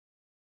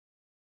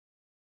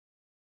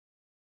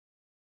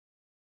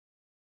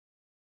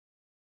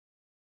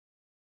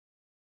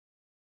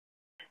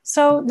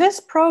So this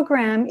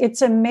program,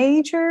 it's a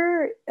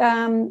major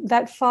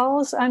that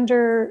falls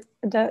under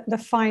the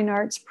Fine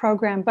Arts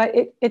program, but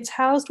it's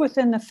housed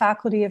within the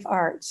Faculty of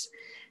Arts.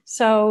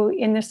 So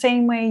in the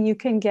same way you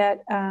can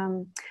get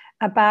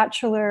a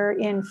Bachelor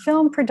in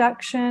Film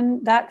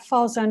Production, that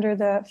falls under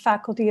the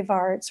Faculty of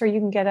Arts, or you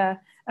can get a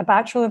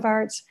Bachelor of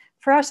Arts.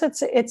 For us,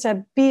 it's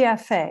a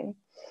BFA.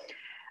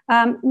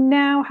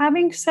 Now,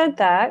 having said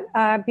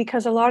that,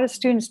 because a lot of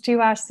students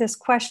do ask this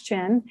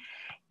question,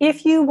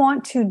 if you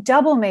want to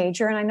double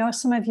major, and I know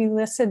some of you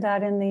listed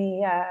that in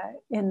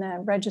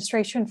the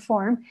registration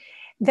form,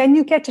 then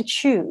you get to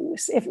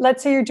choose. If,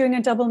 let's say you're doing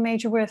a double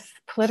major with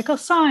political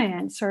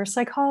science or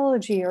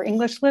psychology or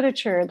English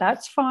literature,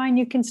 that's fine.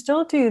 You can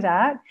still do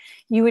that.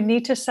 You would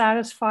need to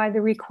satisfy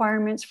the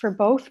requirements for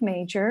both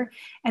major,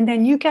 and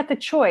then you get the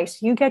choice.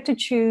 You get to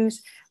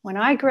choose, when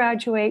I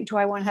graduate, do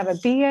I want to have a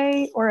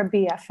BA or a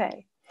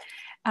BFA?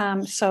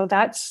 So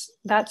that's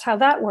how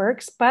that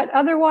works. But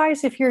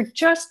otherwise, if you're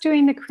just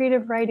doing the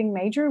creative writing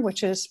major,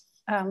 which is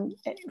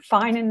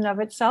fine in and of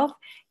itself,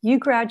 you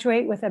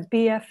graduate with a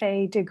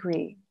BFA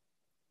degree.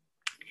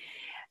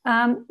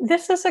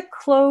 This is a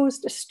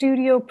closed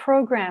studio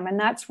program, and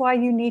that's why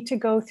you need to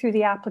go through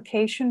the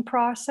application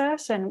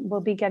process, and we'll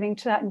be getting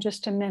to that in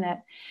just a minute.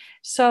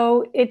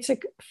 So it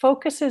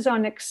focuses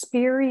on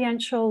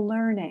experiential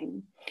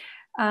learning.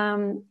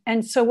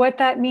 And so what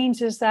that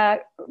means is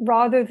that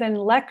rather than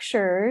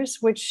lectures,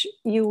 which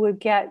you would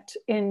get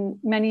in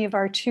many of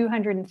our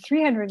 200 and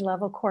 300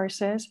 level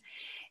courses,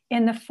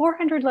 in the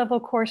 400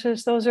 level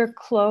courses, those are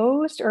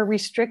closed or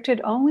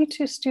restricted only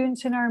to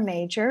students in our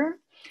major.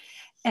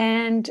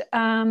 And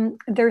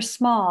they're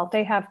small.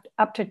 They have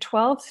up to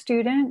 12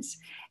 students.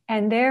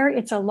 And there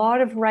it's a lot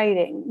of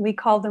writing. We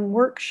call them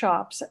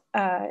workshops.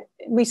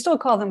 We still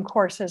call them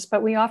courses,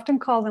 but we often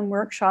call them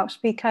workshops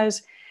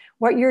because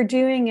what you're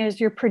doing is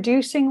you're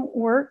producing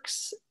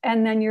works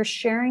and then you're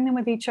sharing them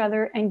with each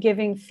other and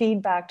giving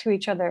feedback to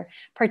each other.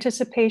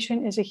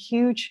 Participation is a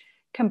huge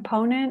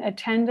component,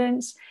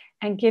 attendance,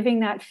 and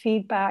giving that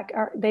feedback.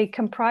 They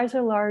comprise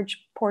a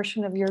large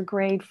portion of your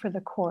grade for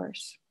the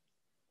course.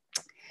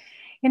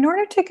 In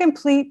order to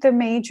complete the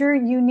major,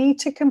 you need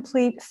to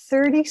complete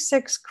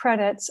 36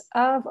 credits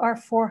of our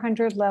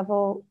 400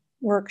 level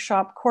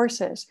workshop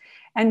courses.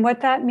 And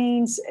what that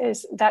means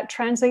is that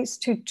translates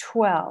to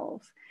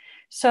 12.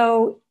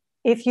 So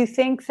if you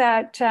think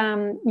that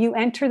you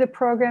enter the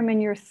program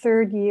in your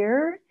third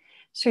year,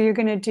 so you're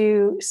going to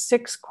do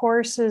 6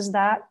 courses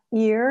that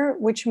year,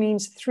 which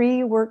means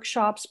 3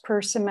 workshops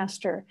per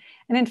semester.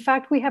 And in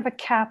fact, we have a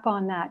cap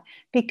on that.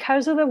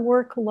 Because of the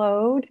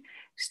workload,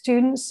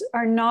 students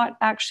are not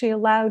actually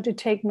allowed to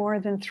take more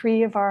than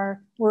 3 of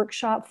our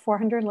workshop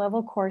 400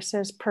 level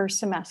courses per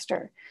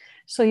semester.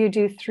 So you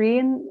do 3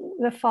 in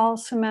the fall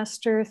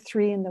semester,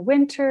 3 in the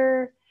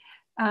winter,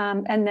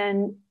 and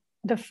then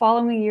the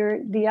following year,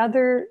 the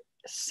other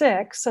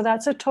 6. So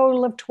that's a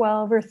total of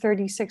 12 or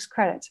 36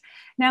 credits.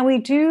 Now we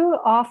do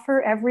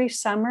offer every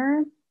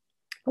summer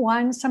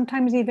 1,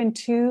 sometimes even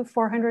 2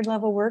 400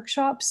 level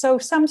workshops. So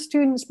some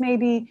students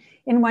maybe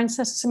in one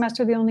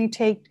semester, they only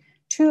take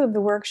 2 of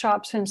the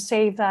workshops and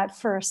save that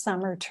for a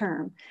summer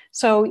term.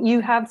 So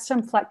you have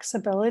some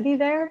flexibility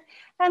there.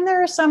 And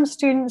there are some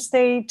students,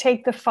 they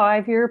take the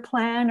 5-year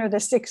plan or the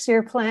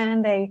 6-year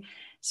plan. They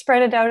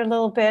spread it out a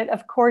little bit.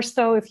 Of course,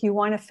 though, if you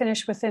want to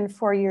finish within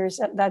 4 years,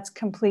 that's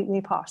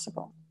completely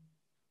possible.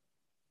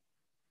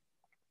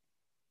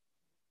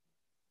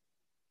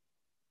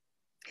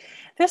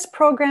 This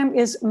program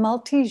is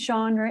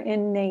multi-genre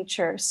in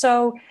nature.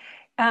 So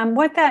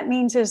what that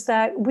means is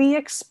that we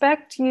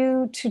expect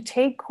you to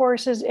take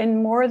courses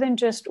in more than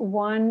just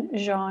one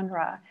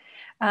genre.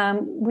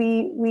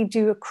 We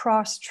do a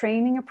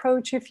cross-training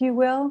approach, if you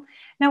will.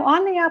 Now,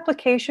 on the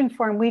application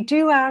form, we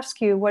do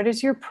ask you, what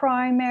is your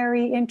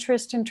primary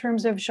interest in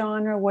terms of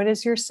genre? What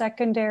is your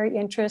secondary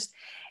interest?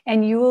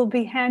 And you will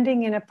be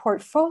handing in a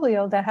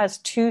portfolio that has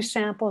 2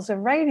 samples of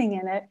writing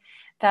in it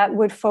that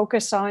would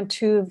focus on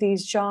 2 of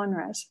these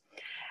genres.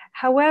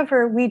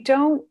 However, we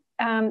don't,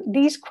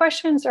 these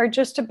questions are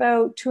just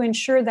about to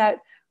ensure that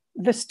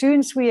the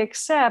students we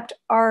accept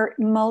are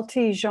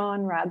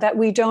multi-genre, that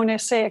we don't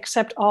say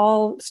accept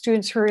all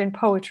students who are in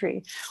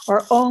poetry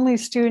or only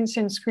students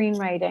in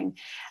screenwriting.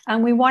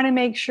 And we want to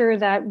make sure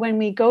that when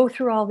we go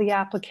through all the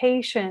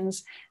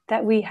applications,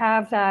 that we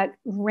have that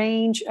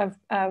range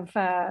of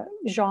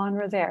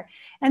genre there.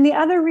 And the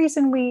other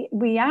reason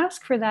we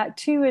ask for that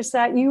too is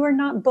that you are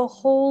not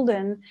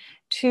beholden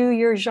to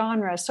your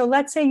genre. So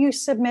let's say you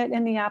submit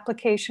in the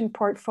application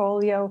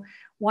portfolio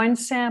 1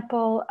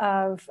 sample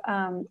of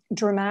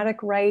dramatic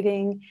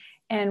writing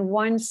and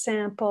 1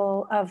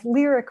 sample of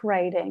lyric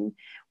writing.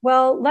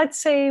 Well, let's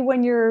say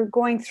when you're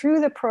going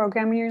through the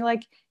program and you're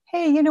like,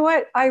 hey, you know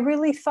what? I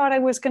really thought I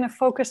was going to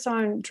focus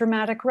on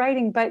dramatic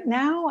writing, but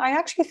now I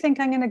actually think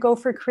I'm going to go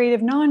for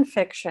creative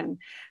nonfiction.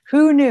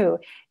 Who knew?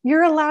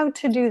 You're allowed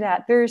to do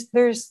that.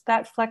 There's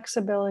that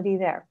flexibility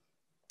there.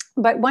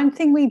 But one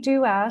thing we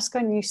do ask,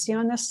 and you see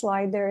on the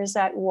slide there, is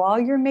that while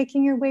you're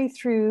making your way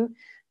through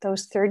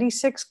those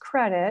 36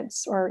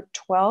 credits or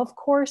 12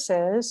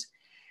 courses,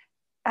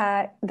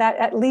 that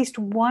at least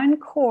one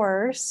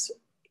course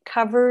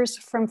covers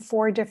from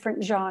 4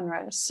 different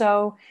genres.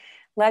 So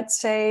let's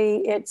say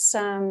it's,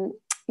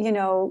 you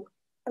know,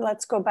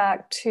 let's go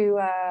back to,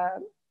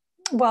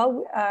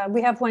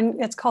 we have one,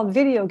 it's called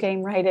video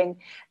game writing.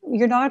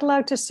 You're not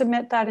allowed to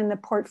submit that in the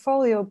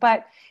portfolio,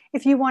 but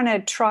if you want to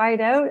try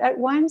it out at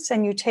once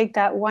and you take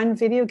that one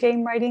video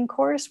game writing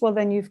course, well,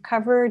 then you've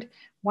covered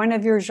one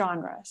of your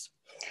genres.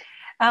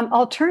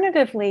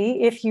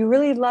 Alternatively, if you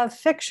really love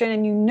fiction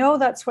and you know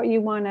that's what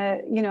you want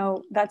to, you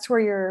know, that's where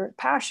your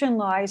passion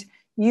lies,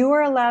 you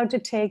are allowed to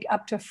take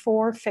up to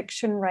 4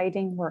 fiction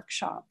writing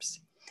workshops.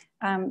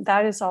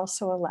 That is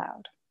also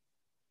allowed.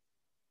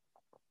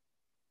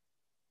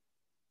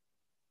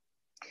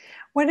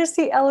 What is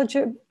the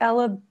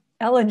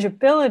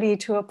eligibility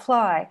to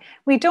apply?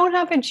 We don't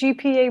have a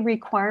GPA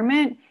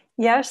requirement.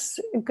 Yes,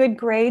 good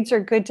grades are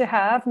good to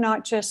have,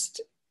 not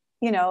just,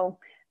 you know,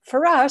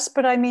 for us,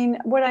 but I mean,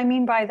 what I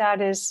mean by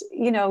that is,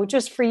 you know,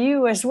 just for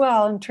you as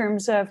well, in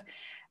terms of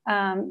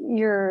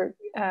your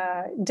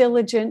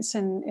diligence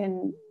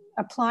in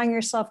applying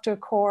yourself to a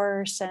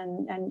course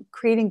and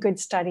creating good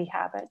study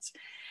habits.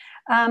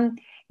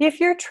 If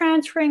you're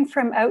transferring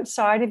from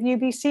outside of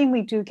UBC, and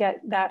we do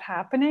get that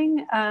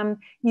happening,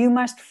 you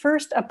must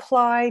first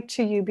apply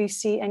to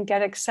UBC and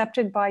get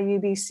accepted by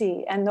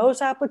UBC. And those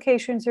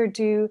applications are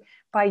due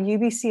by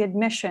UBC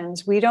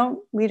admissions. We don't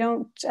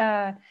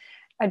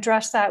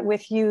address that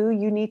with you.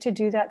 You need to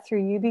do that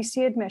through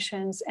UBC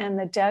admissions, and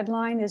the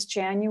deadline is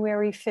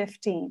January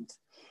 15th.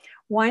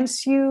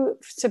 Once you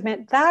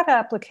submit that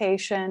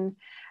application,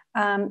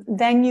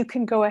 then you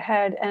can go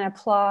ahead and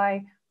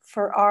apply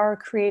for our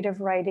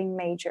creative writing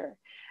major.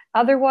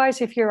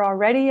 Otherwise, if you're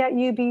already at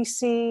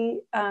UBC,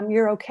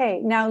 you're okay.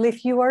 Now,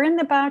 if you are in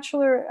the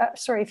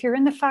if you're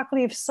in the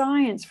Faculty of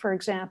Science, for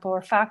example,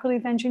 or Faculty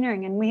of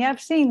Engineering, and we have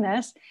seen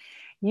this,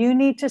 you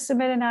need to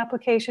submit an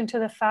application to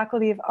the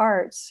Faculty of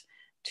Arts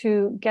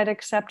to get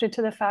accepted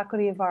to the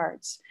Faculty of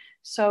Arts.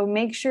 So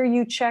make sure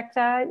you check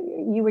that.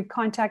 You would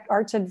contact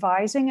Arts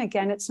Advising.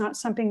 Again, it's not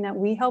something that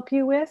we help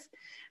you with,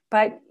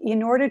 but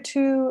in order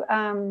to,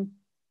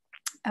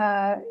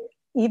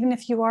 even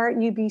if you are at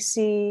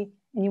UBC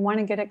and you want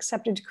to get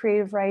accepted to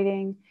creative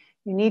writing,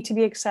 you need to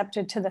be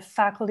accepted to the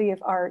Faculty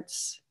of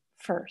Arts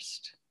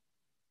first.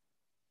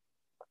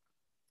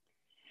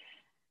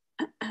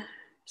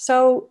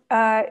 So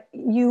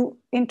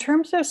in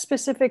terms of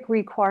specific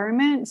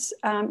requirements,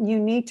 you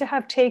need to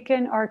have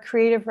taken our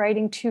Creative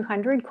Writing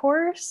 200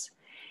 course.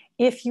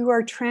 If you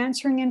are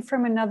transferring in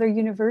from another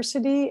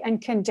university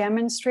and can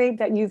demonstrate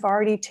that you've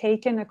already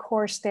taken a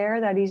course there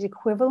that is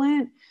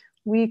equivalent,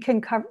 we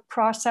can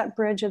cross that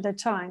bridge at the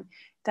time.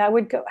 That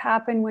would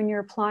happen when you're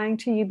applying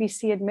to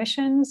UBC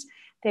admissions.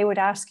 They would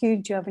ask you,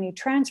 do you have any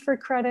transfer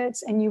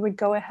credits? And you would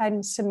go ahead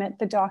and submit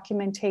the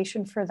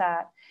documentation for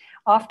that.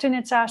 Often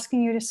it's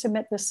asking you to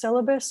submit the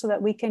syllabus so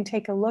that we can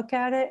take a look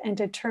at it and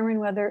determine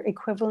whether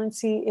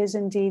equivalency is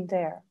indeed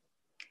there.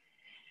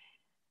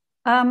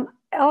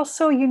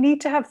 Also, you need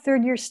to have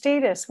third year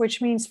status,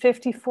 which means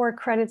 54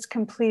 credits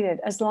completed.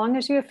 As long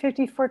as you have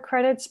 54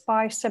 credits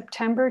by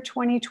September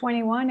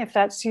 2021, if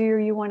that's the year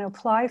you want to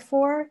apply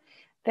for,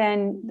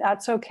 then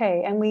that's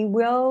okay. And we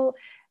will,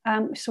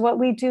 so what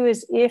we do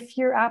is if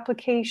your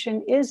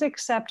application is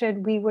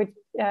accepted, we would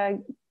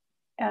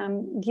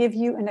give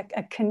you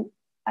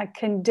a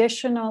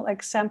conditional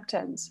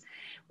acceptance,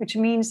 which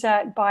means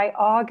that by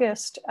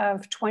August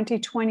of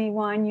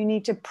 2021, you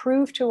need to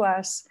prove to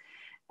us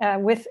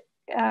with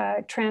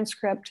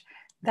transcript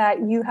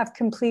that you have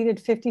completed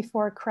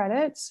 54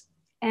 credits,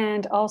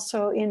 and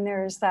also in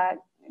there is that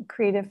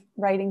Creative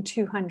Writing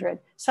 200.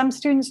 Some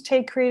students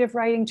take Creative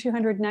Writing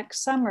 200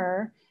 next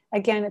summer.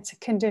 Again, it's a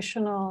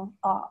conditional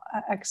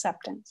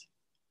acceptance.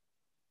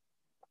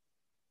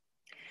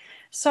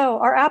 So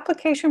our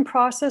application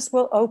process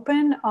will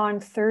open on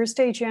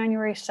Thursday,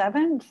 January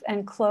 7th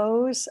and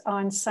close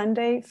on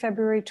Sunday,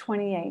 February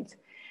 28th.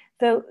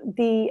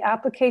 The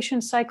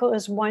application cycle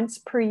is once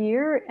per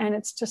year, and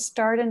it's to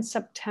start in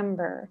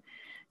September.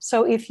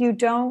 So if you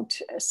don't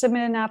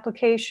submit an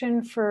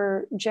application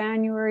for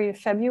January to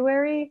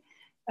February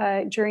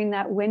during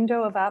that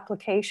window of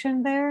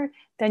application there,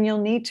 then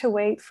you'll need to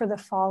wait for the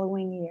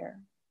following year.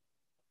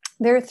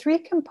 There are 3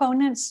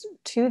 components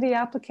to the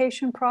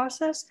application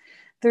process.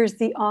 There's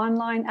the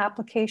online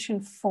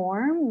application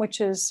form, which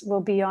will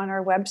be on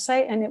our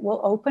website, and it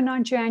will open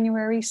on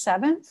January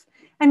 7th,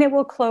 and it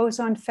will close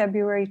on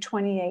February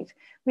 28th.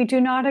 We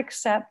do not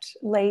accept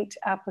late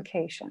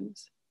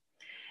applications.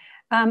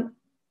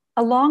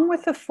 Along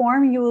with the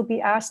form, you will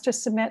be asked to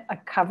submit a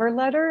cover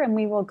letter, and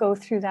we will go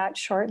through that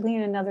shortly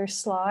in another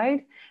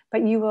slide,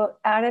 but you will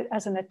add it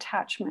as an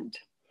attachment.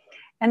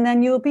 And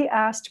then you'll be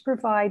asked to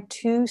provide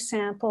 2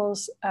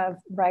 samples of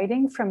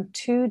writing from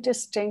 2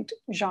 distinct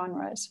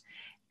genres.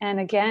 And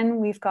again,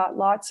 we've got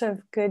lots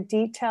of good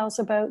details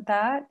about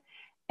that,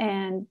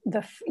 and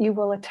you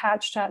will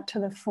attach that to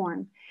the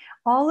form.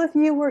 All of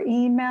you were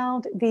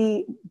emailed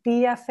the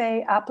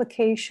BFA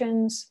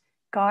applications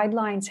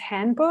guidelines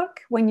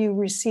handbook when you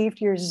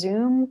received your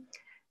Zoom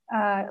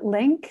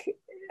link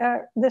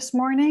this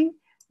morning.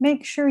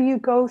 Make sure you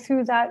go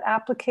through that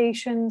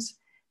applications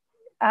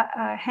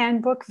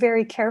handbook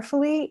very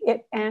carefully.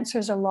 It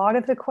answers a lot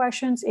of the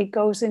questions. It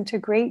goes into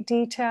great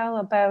detail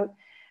about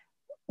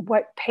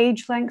what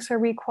page lengths are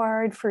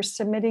required for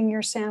submitting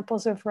your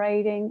samples of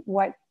writing,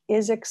 what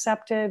is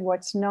accepted,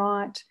 what's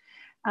not.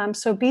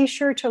 So be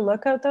sure to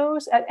look at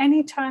those. At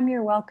any time,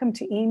 you're welcome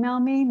to email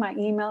me. My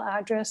email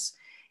address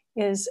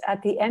is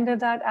at the end of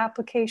that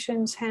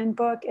applications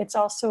handbook. It's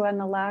also on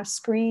the last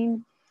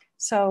screen.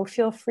 So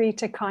feel free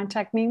to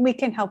contact me. We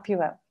can help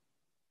you out.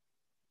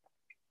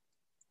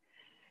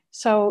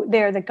 So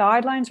there, the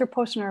guidelines are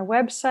posted on our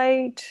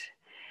website.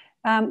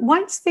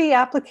 Once the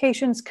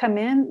applications come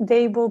in,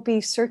 they will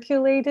be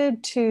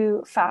circulated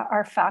to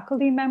our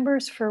faculty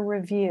members for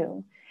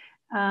review.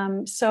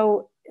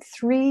 So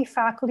 3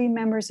 faculty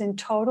members in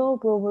total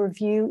will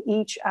review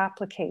each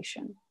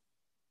application.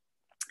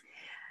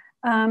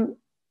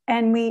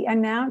 And we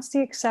announce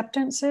the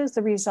acceptances,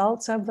 the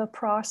results of the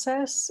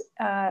process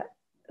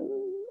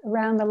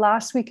around the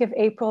last week of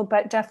April,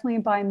 but definitely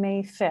by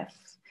May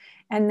 5th.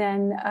 And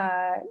then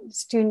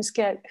students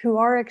who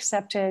are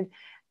accepted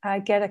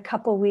get a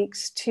couple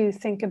weeks to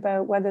think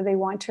about whether they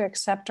want to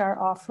accept our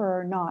offer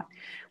or not.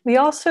 We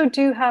also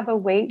do have a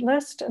wait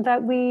list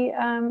that we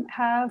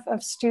have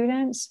of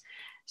students.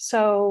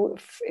 So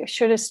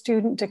should a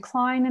student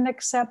decline an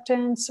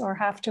acceptance or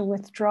have to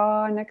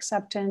withdraw an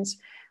acceptance,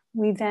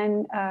 we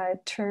then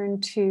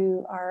turn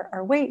to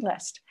our wait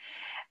list.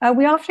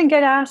 We often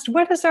get asked,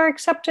 what is our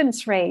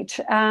acceptance rate?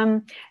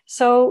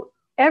 So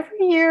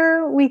every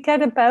year we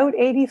get about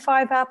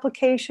 85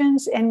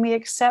 applications and we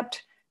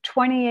accept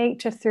 28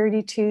 to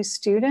 32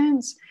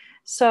 students.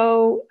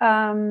 So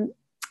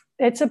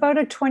it's about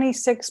a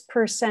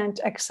 26%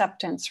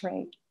 acceptance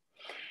rate.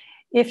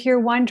 If you're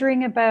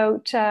wondering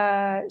about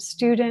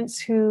students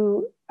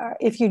who,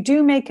 if you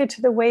do make it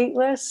to the wait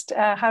list,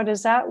 how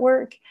does that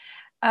work?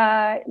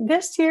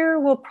 This year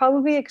we'll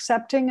probably be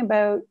accepting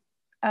about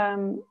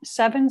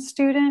 7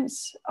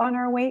 students on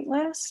our wait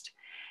list.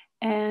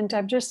 And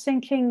I'm just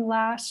thinking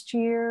last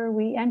year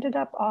we ended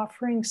up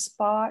offering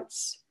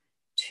spots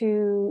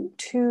to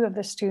 2 of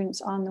the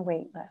students on the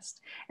wait list.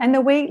 And the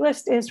wait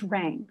list is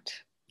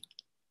ranked.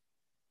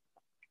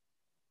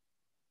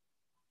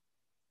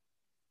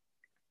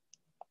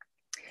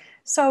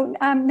 So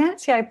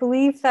Nancy, I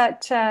believe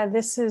that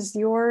this is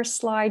your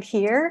slide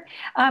here.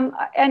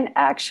 And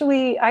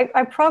actually, I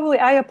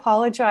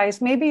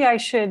apologize. Maybe I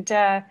should,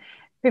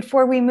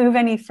 before we move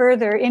any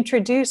further,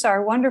 introduce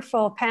our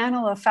wonderful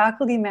panel of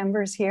faculty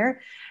members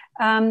here.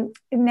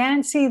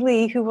 Nancy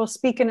Lee, who will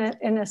speak in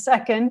a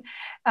second,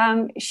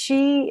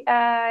 she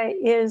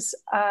is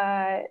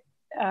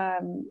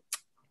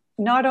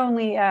not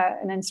only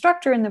an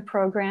instructor in the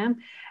program,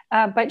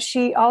 but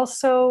she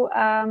also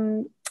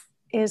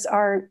is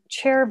our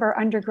chair of our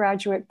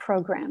undergraduate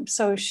program.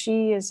 So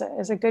she is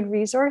a good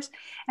resource.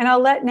 And I'll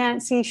let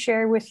Nancy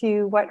share with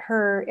you what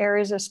her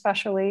areas of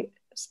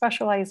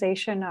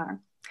specialization are.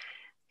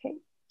 Okay,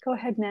 go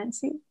ahead,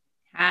 Nancy.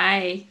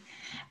 Hi.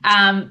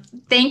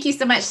 Thank you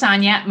so much,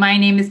 Sonia. My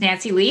name is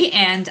Nancy Lee,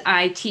 and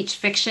I teach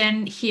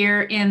fiction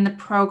here in the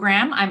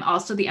program. I'm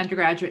also the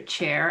undergraduate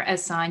chair,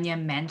 as Sonia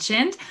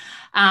mentioned.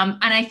 And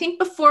I think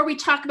before we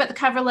talk about the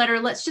cover letter,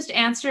 let's just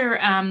answer,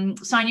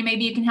 Sonia,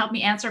 maybe you can help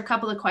me answer a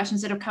couple of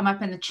questions that have come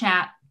up in the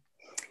chat,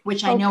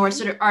 which I know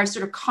are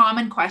sort of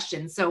common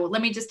questions. So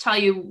let me just tell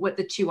you what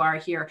the 2 are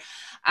here.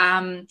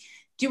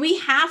 Do we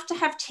have to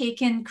have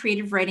taken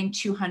Creative Writing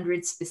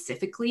 200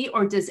 specifically,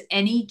 or does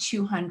any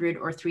 200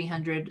 or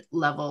 300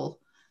 level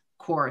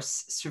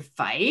course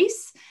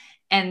suffice?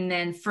 And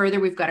then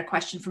further, we've got a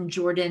question from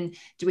Jordan.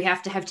 Do we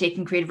have to have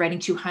taken Creative Writing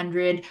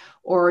 200,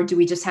 or do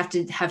we just have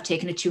to have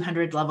taken a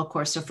 200 level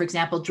course? So for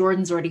example,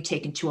 Jordan's already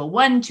taken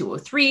 201,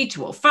 203,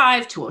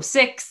 205,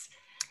 206.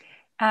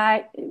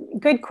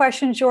 Good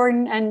question,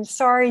 Jordan. And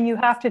sorry, you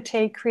have to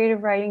take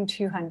Creative Writing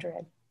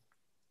 200.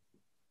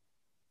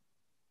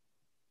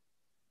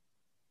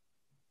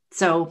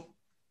 So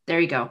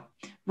there you go.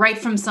 Right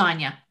from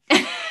Sonia.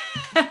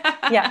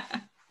 Yeah.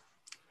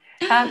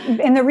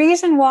 And the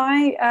reason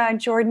why,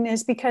 Jordan,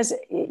 is because,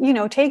 you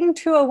know, taking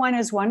 201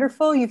 is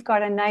wonderful. You've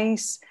got a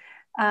nice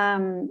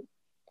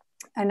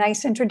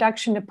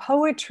introduction to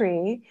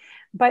poetry,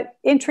 but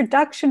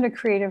introduction to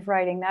creative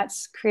writing,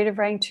 that's Creative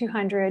Writing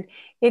 200.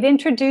 It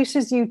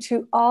introduces you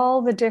to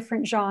all the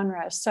different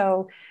genres.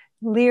 So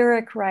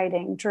lyric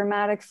writing,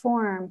 dramatic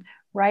form,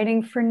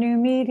 writing for new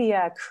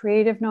media,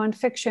 creative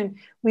nonfiction.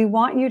 We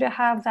want you to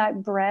have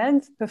that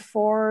breadth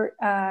before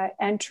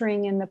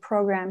entering in the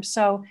program.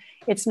 So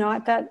it's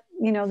not that,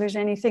 you know, there's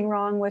anything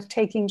wrong with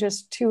taking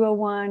just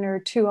 201 or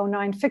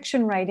 209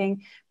 fiction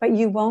writing, but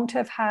you won't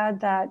have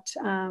had that,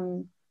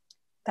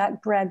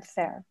 that breadth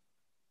there.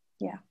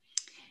 Yeah.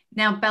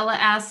 Now, Bella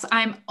asks,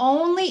 I'm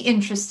only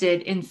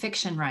interested in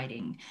fiction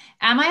writing.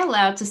 Am I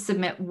allowed to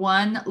submit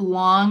one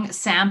long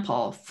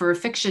sample for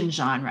fiction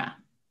genre?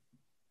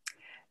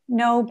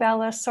 No,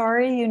 Bella,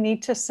 sorry, you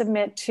need to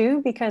submit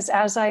two, because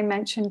as I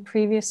mentioned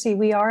previously,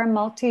 we are a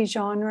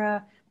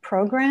multi-genre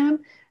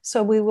program.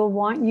 So we will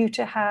want you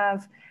to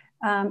have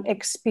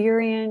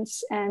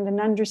experience and an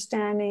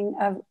understanding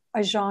of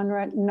a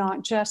genre,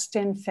 not just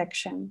in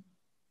fiction.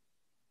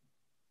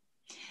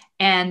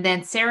 And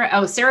then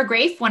Sarah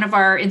Grafe, one of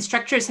our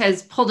instructors,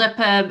 has pulled up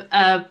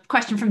a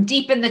question from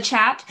deep in the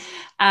chat.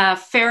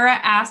 Farah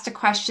asked a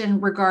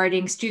question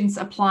regarding students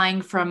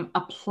applying from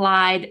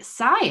applied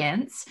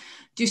science.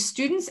 Do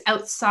students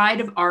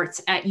outside of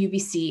arts at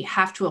UBC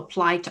have to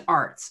apply to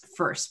arts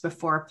first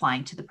before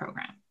applying to the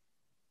program?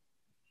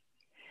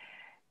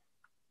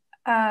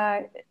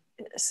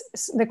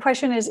 The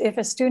question is if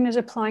a student is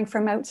applying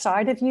from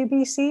outside of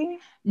UBC?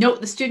 No,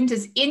 the student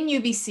is in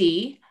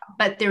UBC,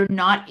 but they're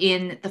not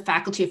in the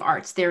Faculty of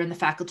Arts. They're in the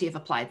Faculty of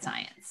Applied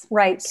Science.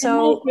 Right.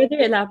 So can you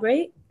further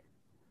elaborate?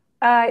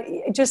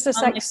 Just a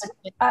sec.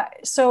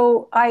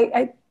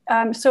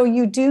 So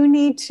you do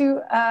need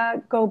to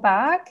go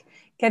back,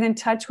 get in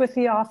touch with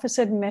the Office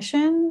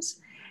Admissions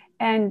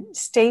and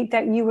state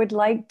that you would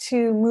like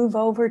to move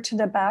over to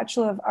the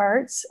Bachelor of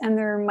Arts, and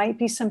there might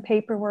be some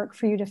paperwork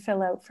for you to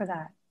fill out for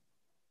that.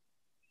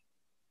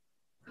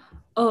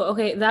 Oh,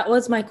 okay. That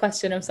was my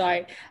question. I'm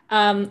sorry.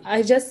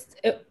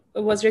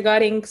 It was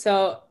regarding,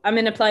 so I'm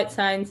in applied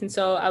science, and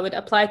so I would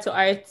apply to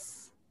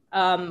arts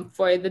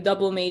for the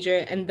double major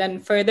and then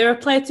further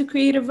apply to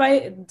creative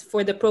writing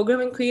for the program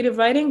in creative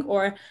writing,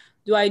 or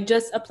do I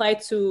just apply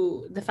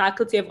to the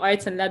Faculty of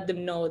Arts and let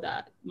them know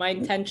that my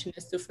intention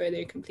is to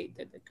further complete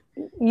the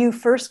degree? You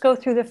first go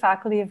through the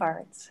Faculty of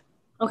Arts.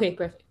 Okay,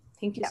 perfect.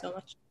 Thank you so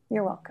much.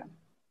 You're welcome.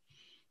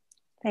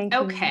 Thank you.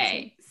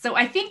 Okay, so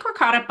I think we're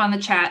caught up on the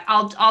chat.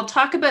 I'll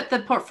talk about the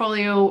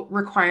portfolio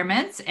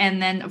requirements,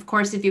 and then of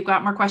course, if you've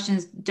got more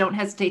questions, don't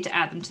hesitate to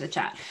add them to the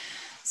chat.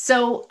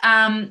 So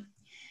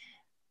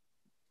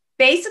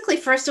basically,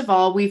 first of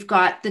all, we've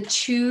got the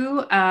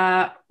two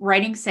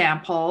writing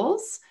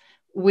samples,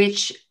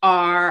 which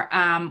are,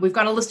 we've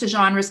got a list of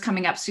genres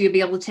coming up, so you'll be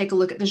able to take a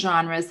look at the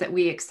genres that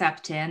we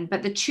accept in.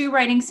 But the two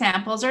writing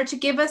samples are to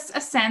give us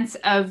a sense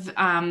of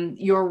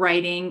your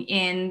writing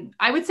in,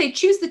 I would say,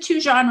 choose the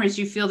two genres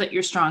you feel that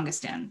you're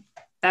strongest in.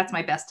 That's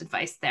my best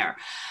advice there.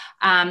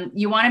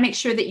 You want to make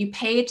sure that you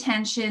pay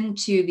attention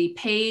to the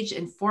page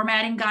and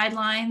formatting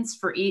guidelines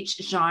for each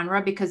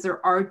genre, because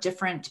there are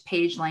different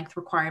page length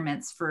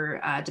requirements for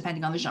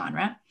depending on the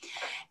genre.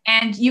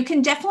 And you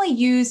can definitely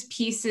use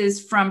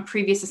pieces from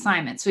previous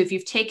assignments. So if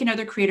you've taken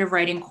other creative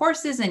writing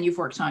courses and you've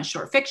worked on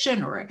short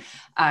fiction or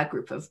a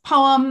group of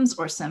poems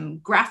or some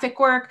graphic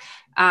work,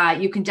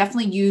 you can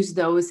definitely use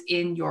those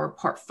in your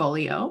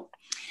portfolio.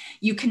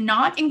 You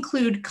cannot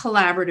include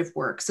collaborative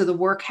work. So the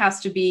work has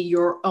to be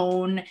your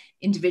own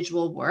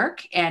individual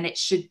work, and it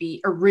should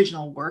be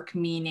original work,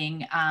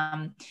 meaning,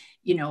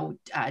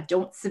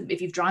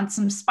 if you've drawn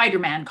some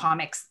Spider-Man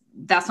comics,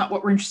 that's not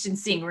what we're interested in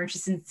seeing. We're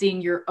interested in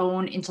seeing your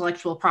own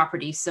intellectual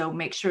property. So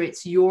make sure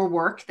it's your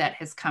work that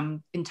has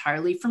come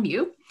entirely from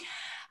you.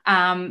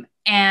 And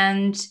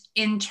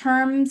in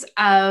terms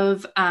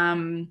of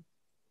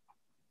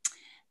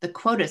the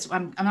quotas,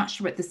 I'm not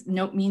sure what this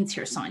note means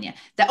here, Sonia.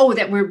 That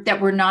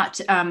we're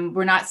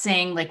not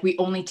saying like we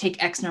only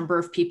take X number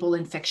of people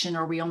in fiction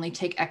or we only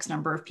take X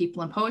number of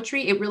people in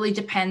poetry. It really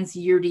depends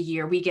year to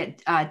year. We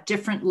get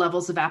different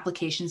levels of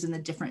applications in the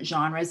different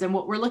genres, and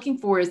what we're looking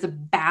for is a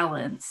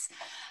balance.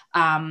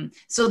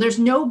 So there's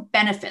no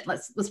benefit,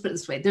 let's put it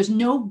this way, there's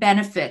no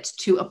benefit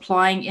to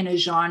applying in a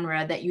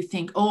genre that you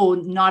think, oh,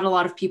 not a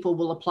lot of people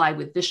will apply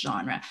with this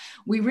genre.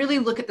 We really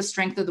look at the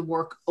strength of the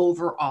work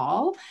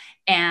overall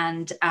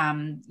and,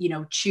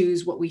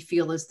 choose what we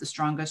feel is the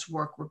strongest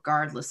work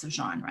regardless of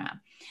genre.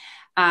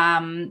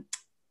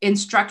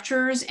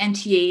 Instructors and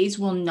TAs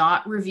will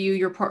not review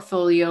your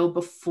portfolio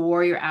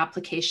before your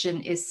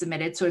application is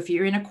submitted. So if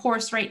you're in a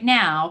course right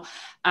now,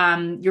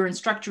 your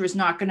instructor is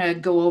not going to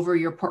go over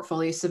your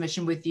portfolio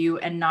submission with you,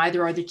 and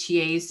neither are the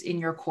TAs in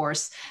your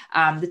course.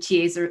 The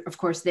TAs are, of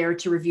course, there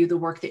to review the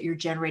work that you're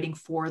generating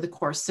for the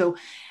course. So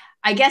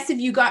I guess if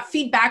you got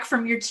feedback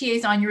from your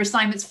TAs on your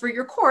assignments for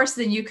your course,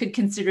 then you could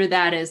consider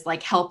that as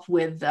like help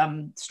with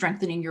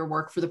strengthening your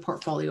work for the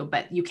portfolio,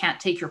 but you can't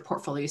take your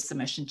portfolio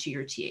submission to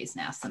your TAs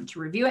and ask them to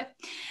review it.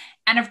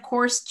 And of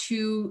course,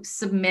 to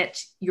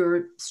submit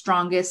your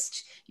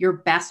strongest, your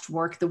best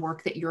work, the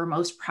work that you're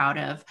most proud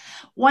of.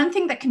 One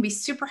thing that can be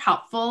super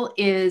helpful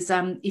is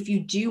if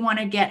you do want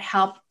to get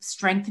help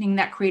strengthening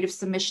that creative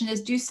submission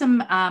is do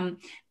some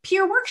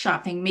peer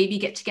workshopping, maybe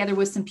get together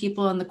with some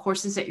people in the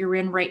courses that you're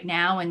in right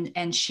now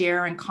and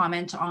share and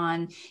comment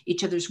on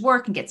each other's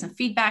work and get some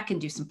feedback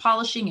and do some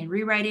polishing and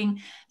rewriting.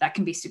 That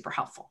can be super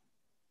helpful.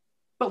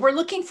 But we're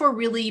looking for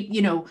really,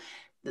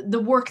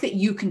 the work that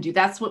you can do.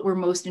 That's what we're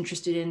most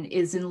interested in,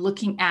 is in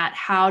looking at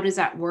how does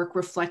that work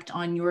reflect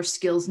on your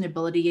skills and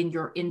ability and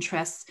your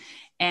interests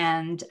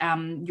and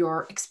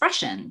your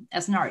expression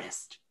as an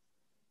artist.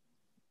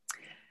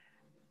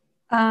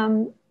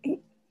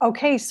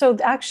 Okay, so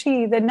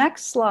actually the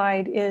next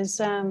slide is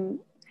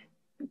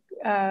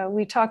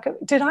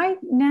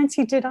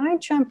Nancy, did I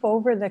jump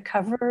over the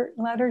cover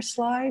letter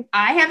slide?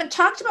 I haven't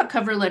talked about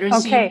cover letters.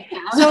 Okay,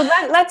 so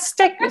let's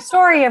stick.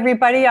 Sorry,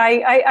 everybody.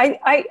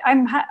 I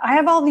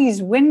have all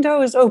these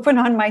windows open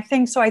on my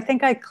thing, so I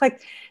think I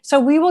clicked. So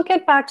we will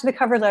get back to the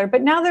cover letter.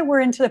 But now that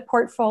we're into the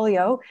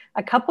portfolio,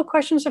 a couple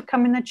questions have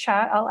come in the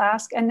chat. I'll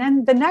ask, and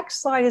then the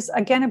next slide is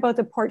again about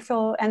the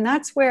portfolio, and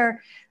that's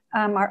where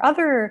our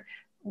other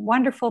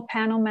wonderful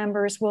panel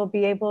members will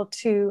be able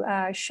to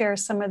share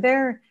some of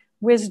their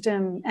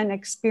wisdom and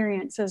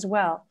experience as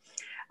well.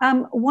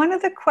 One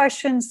of the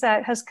questions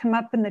that has come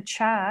up in the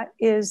chat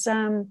is,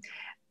 can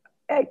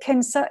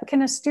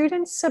a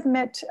student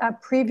submit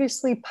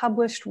previously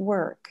published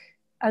work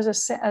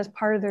as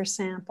part of their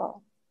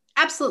sample?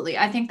 Absolutely,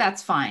 I think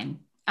that's fine.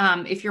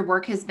 If your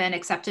work has been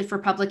accepted for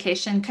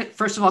publication,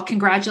 first of all,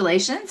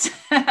 congratulations.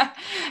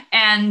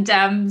 And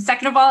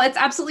second of all, it's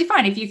absolutely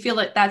fine. If you feel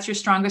that that's your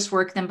strongest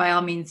work, then by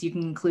all means, you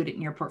can include it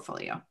in your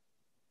portfolio.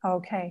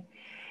 Okay.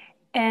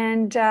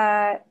 And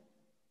the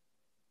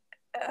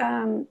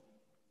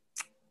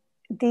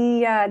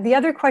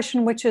other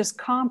question, which is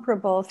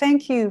comparable,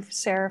 thank you,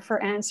 Sarah,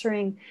 for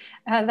answering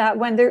that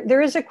one.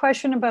 There is a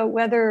question about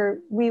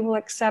whether we will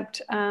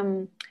accept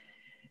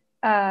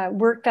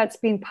work that's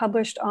being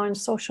published on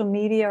social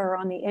media or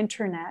on the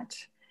internet.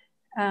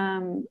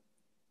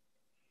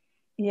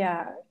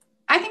 Yeah.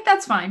 I think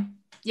that's fine.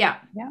 Yeah.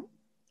 Yeah.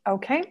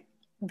 Okay.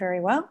 Very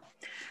well.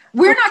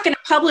 We're not going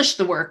to publish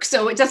the work,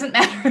 so it doesn't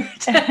matter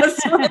to us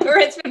whether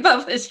it's been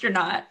published or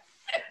not.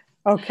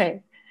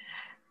 Okay.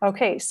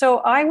 Okay. So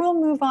I will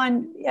move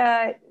on.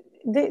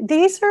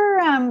 These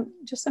are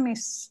just let me.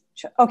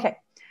 Okay.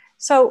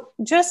 So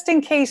just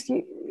in case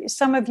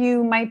some of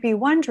you might be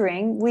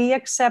wondering, we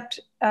accept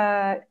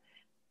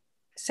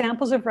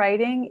samples of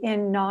writing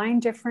in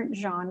 9 different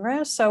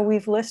genres. So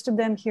we've listed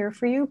them here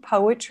for you: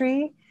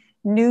 poetry,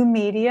 new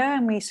media,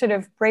 and we sort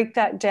of break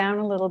that down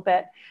a little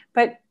bit.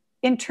 But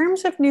in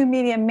terms of new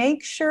media,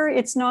 make sure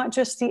it's not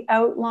just the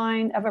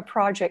outline of a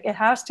project. It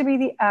has to be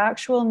the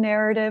actual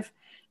narrative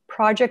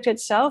project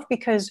itself,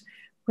 because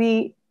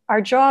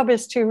our job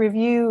is to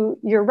review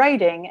your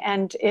writing.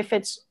 And if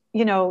it's,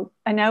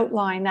 an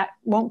outline, that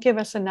won't give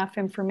us enough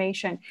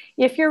information.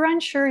 If you're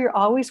unsure, you're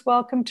always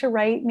welcome to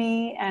write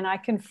me and I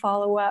can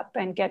follow up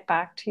and get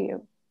back to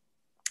you.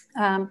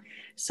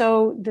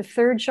 So the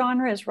third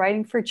genre is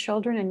writing for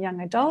children and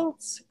young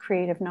adults,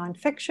 creative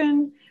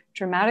nonfiction,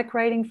 dramatic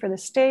writing for the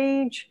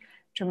stage,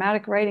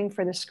 dramatic writing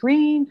for the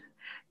screen,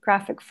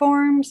 graphic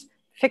forms,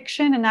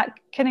 fiction, and that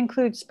can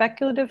include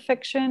speculative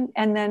fiction,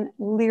 and then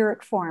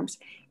lyric forms.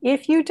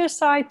 If you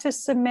decide to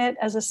submit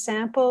as a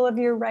sample of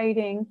your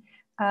writing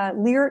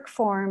lyric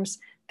forms,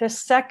 the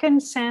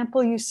second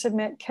sample you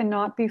submit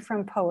cannot be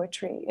from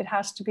poetry. It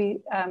has to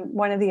be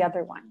one of the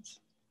other ones,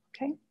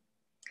 okay?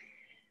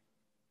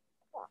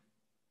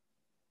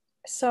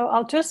 So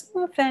I'll just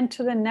move then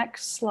to the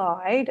next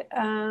slide.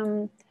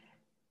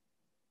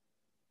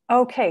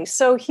 Okay,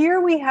 so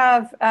here we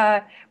have,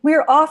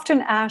 we're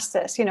often asked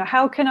this,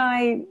 how can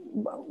I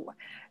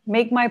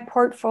make my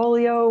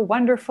portfolio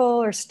wonderful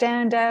or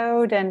stand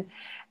out? And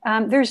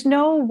there's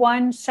no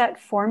one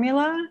set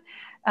formula,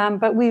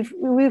 but we've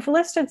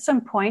listed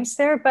some points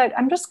there, but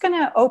I'm just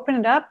gonna open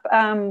it up.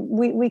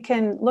 We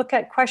can look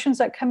at questions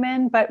that come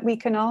in, but we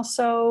can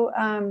also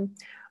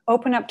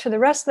open up to the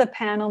rest of the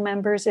panel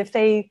members if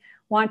they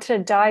want to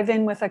dive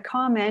in with a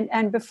comment.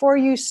 And before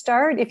you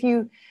start, if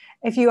you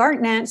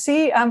aren't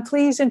Nancy,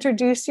 please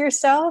introduce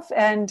yourself,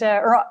 and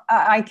or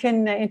I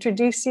can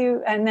introduce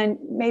you, and then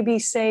maybe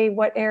say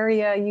what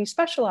area you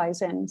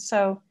specialize in.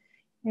 So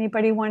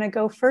anybody want to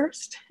go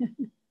first?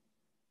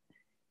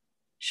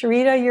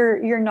 Sharita,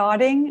 you're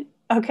nodding.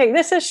 Okay,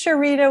 this is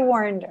Sharita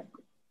Warrender.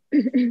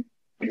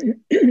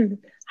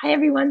 Hi,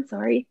 everyone.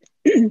 Sorry.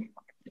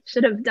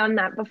 Should have done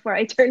that before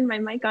I turned my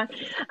mic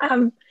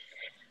on.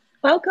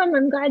 Welcome,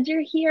 I'm glad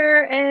you're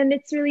here, and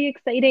it's really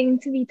exciting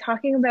to be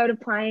talking about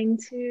applying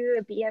to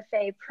a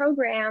BFA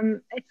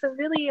program. It's a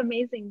really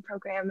amazing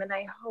program, and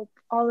I hope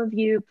all of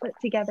you put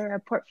together a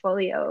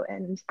portfolio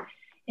and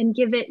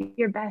give it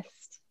your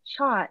best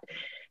shot.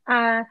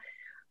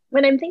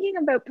 When I'm thinking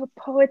about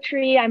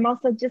poetry, I'm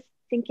also just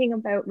thinking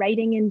about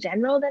writing in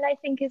general that I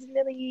think is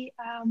really,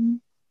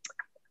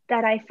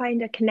 that I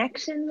find a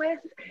connection with.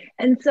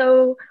 And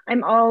so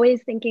I'm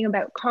always thinking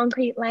about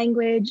concrete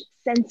language,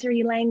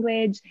 sensory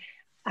language,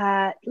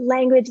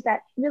 language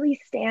that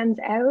really stands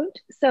out.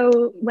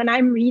 So when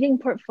I'm reading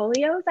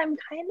portfolios, I'm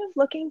kind of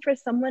looking for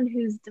someone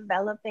who's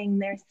developing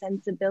their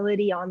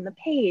sensibility on the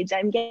page.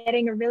 I'm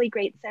getting a really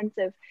great sense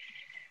of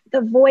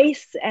the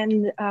voice,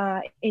 and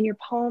in your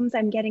poems,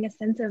 I'm getting a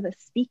sense of a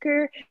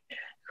speaker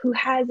who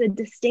has a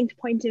distinct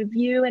point of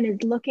view and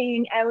is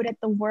looking out at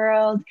the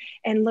world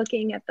and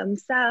looking at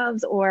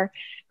themselves, or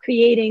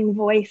creating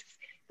voice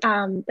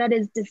that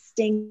is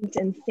distinct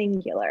and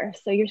singular.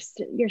 So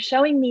you're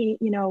showing me,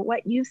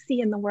 what you see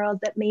in the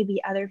world that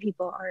maybe other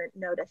people aren't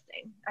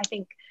noticing. I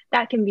think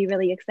that can be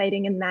really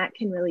exciting, and that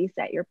can really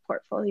set your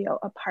portfolio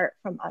apart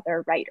from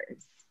other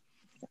writers.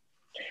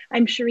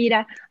 I'm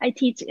Sharita. I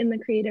teach in the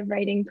creative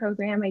writing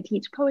program. I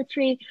teach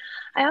poetry.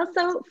 I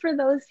also, for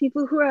those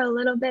people who are a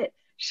little bit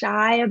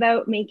shy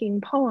about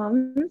making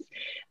poems,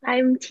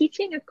 I'm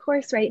teaching a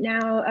course right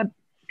now,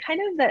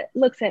 kind of that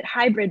looks at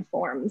hybrid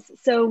forms.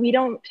 So we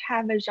don't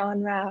have a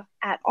genre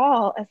at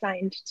all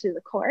assigned to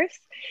the course.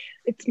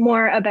 It's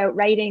more about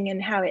writing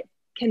and how it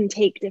can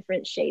take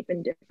different shape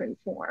and different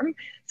form.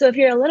 So if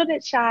you're a little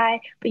bit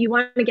shy, but you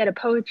want to get a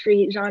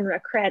poetry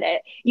genre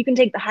credit, you can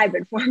take the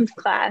hybrid forms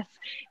class,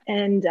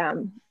 and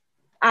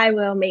I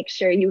will make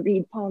sure you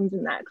read poems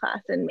in that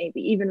class and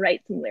maybe even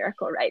write some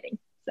lyrical writing.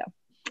 So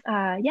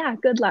yeah,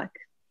 good luck.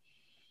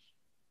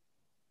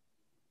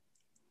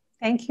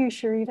 Thank you,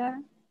 Sharita.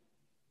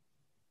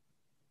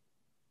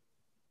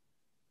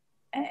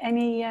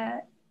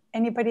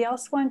 Anybody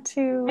else want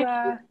to?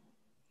 I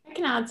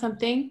can add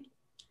something.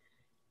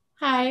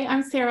 Hi,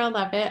 I'm Sarah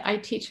Levitt. I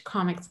teach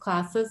comics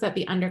classes at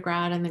the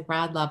undergrad and the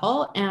grad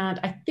level, and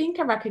I think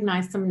I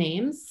recognize some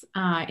names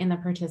in the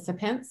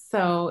participants.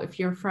 So if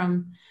you're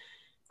from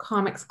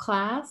comics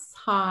class,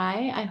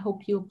 hi, I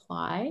hope you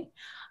apply.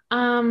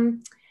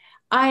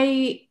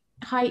 Hi,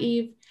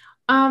 Eve.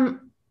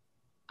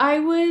 I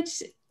would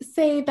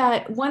say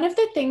that one of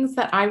the things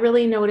that I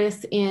really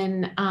notice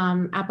in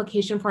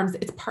application forms,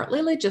 it's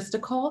partly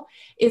logistical,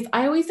 is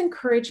I always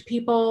encourage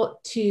people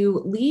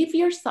to leave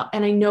yourself,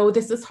 and I know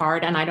this is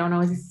hard and I don't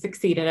always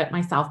succeed at it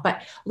myself,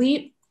 but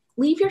leave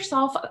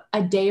yourself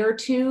a day or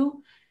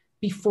two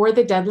before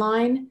the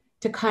deadline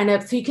to kind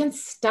of, so you can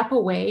step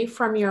away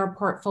from your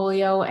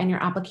portfolio and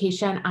your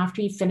application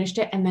after you've finished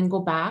it and then go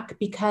back,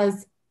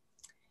 because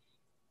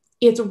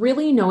it's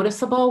really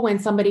noticeable when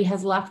somebody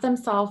has left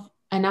themselves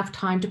enough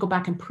time to go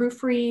back and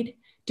proofread,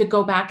 to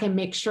go back and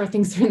make sure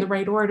things are in the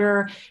right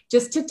order,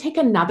 just to take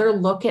another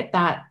look at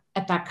that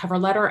cover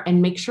letter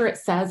and make sure it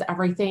says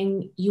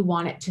everything you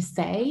want it to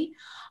say.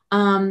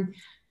 I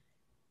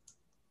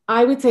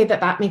would say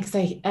that makes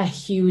a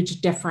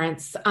huge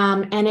difference.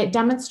 And it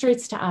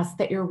demonstrates to us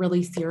that you're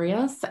really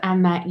serious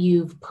and that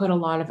you've put a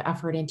lot of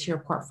effort into your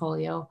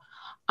portfolio.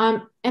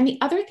 And the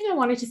other thing I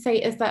wanted to say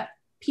is that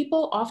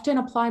people often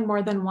apply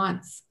more than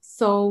once.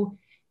 So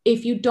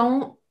if you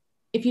don't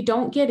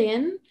get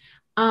in,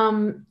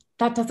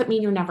 that doesn't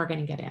mean you're never going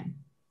to get in.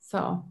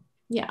 So,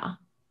 yeah.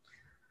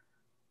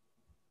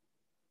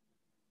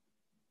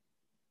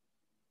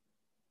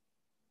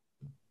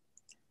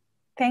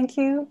 Thank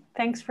you.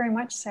 Thanks very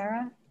much,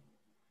 Sarah.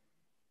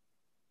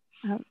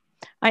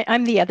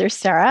 I'm the other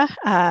Sarah.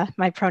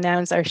 My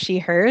pronouns are she,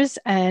 hers,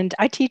 and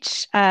I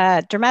teach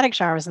dramatic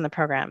genres in the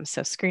program.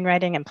 So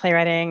screenwriting and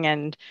playwriting,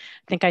 and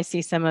I think I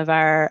see some of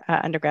our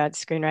undergrad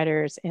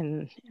screenwriters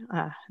in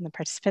the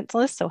participants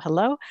list, so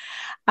hello.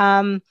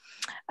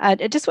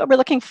 Just what we're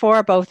looking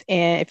for, both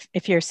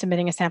if you're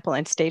submitting a sample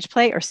in stage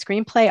play or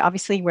screenplay,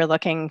 obviously we're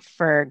looking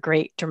for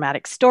great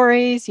dramatic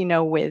stories,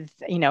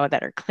 that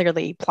are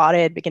clearly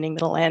plotted, beginning,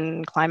 middle,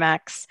 end,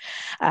 climax,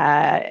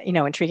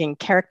 intriguing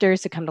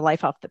characters who come to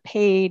life off the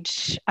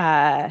page,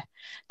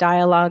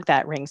 dialogue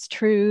that rings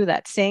true,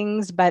 that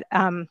sings, but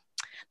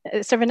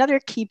sort of another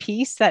key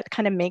piece that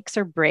kind of makes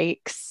or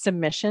breaks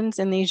submissions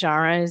in these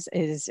genres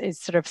is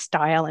sort of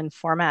style and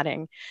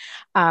formatting.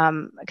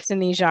 Because in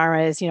these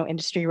genres,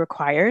 industry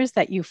requires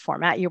that you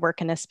format your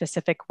work in a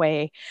specific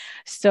way.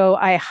 So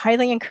I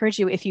highly encourage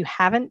you, if you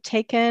haven't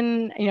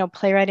taken,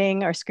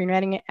 playwriting or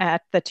screenwriting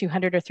at the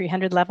 200 or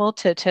 300 level,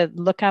 to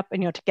look up,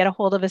 to get a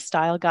hold of a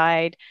style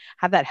guide,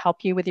 have that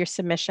help you with your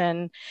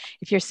submission.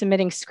 If you're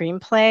submitting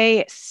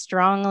screenplay,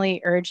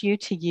 strongly urge you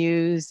to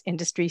use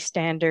industry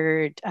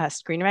standard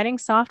screenwriting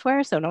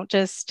software. So don't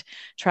just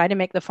try to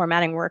make the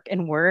formatting work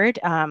in Word.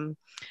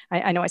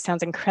 I know it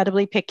sounds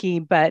incredibly picky,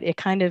 but it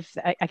kind of,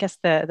 I guess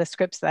the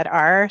scripts that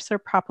are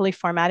sort of properly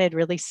formatted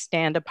really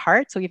stand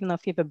apart. So even though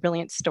if you have a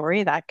brilliant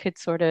story, that could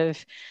sort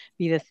of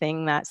be the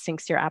thing that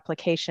sinks your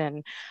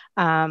application.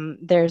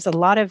 There's a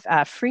lot of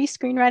free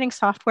screenwriting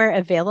software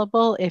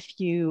available if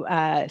you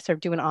sort of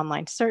do an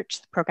online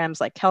search.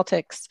 Programs like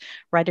Celtics,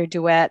 Writer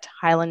Duet,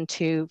 Highland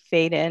 2,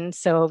 Fade In.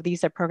 So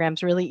these are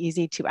programs really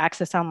easy to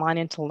access online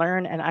and to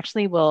learn, and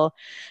actually will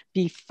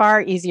be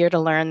far easier to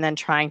learn than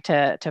trying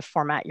to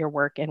format your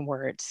work in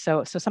Word.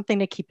 So something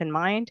to keep in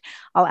mind.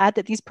 I'll add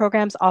that these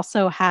programs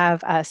also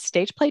have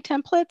stage play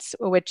templates,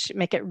 which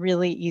make it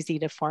really easy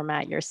to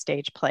format your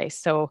stage play.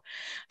 So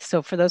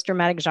for those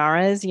dramatic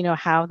genres,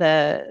 how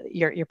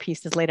your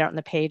piece is laid out on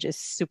the page is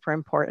super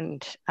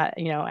important,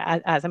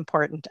 as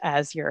important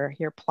as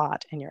your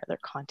plot and your other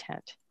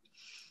content.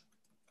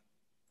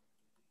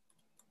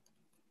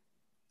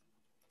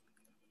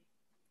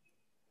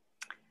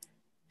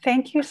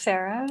 Thank you,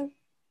 Sarah.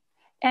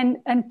 And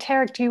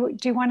Tarek, do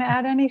you want to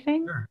add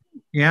anything? Sure.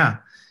 Yeah.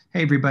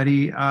 Hey,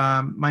 everybody.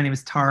 My name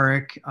is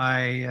Tarek.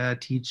 I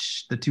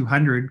teach the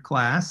 200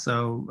 class.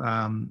 So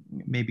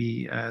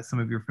maybe some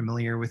of you are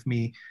familiar with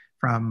me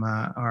from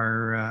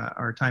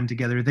our time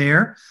together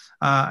there.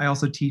 I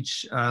also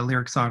teach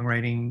lyric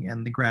songwriting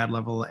in the grad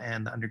level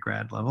and the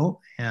undergrad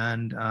level.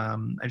 And I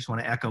just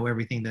want to echo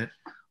everything that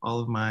all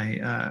of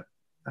my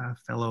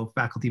fellow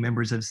faculty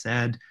members have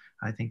said.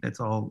 I think that's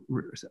all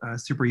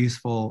super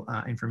useful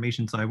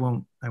information. So I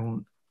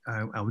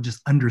will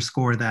just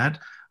underscore that.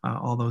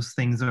 All those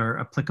things are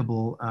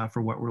applicable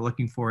for what we're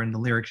looking for in the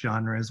lyric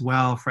genre as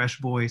well. Fresh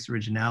voice,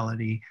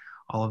 originality,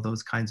 all of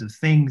those kinds of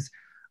things.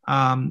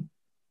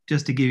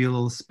 Just to give you a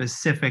little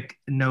specific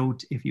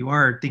note, if you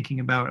are thinking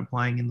about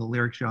applying in the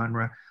lyric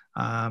genre,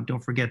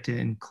 don't forget to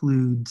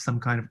include some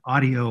kind of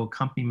audio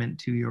accompaniment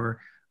to your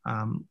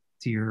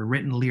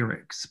written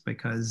lyrics,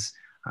 because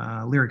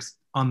lyrics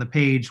on the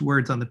page,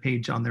 words on the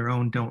page on their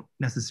own don't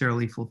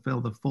necessarily fulfill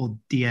the full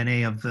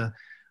DNA of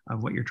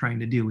what you're trying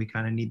to do. We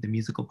kind of need the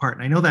musical part.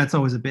 And I know that's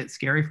always a bit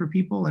scary for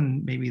people,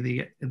 and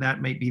maybe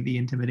that might be the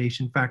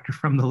intimidation factor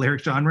from the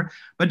lyric genre,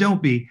 but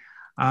don't be.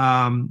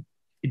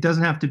 It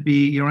doesn't have to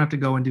be, you don't have to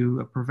go into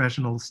a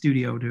professional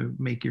studio to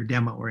make your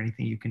demo or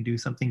anything. You can do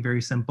something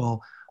very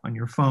simple on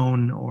your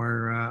phone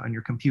or on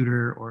your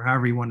computer, or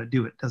however you want to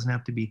do it. It doesn't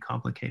have to be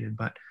complicated,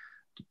 but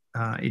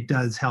it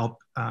does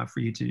help for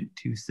you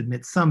to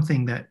submit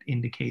something that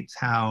indicates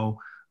how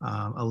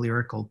a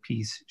lyrical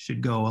piece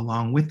should go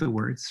along with the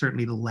words.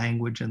 Certainly the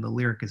language and the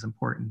lyric is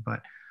important,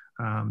 but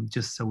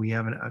just so we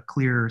have a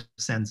clear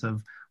sense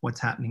of what's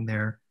happening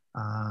there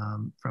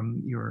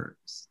from your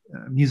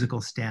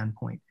musical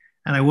standpoint.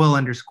 And I will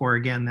underscore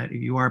again that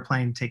if you are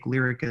planning to take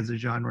lyric as a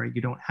genre,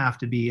 you don't have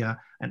to be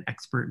an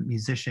expert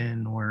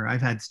musician, or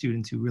I've had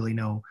students who really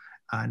know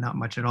not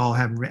much at all,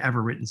 haven't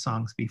ever written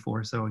songs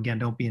before. So again,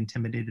 don't be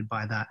intimidated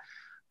by that,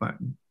 but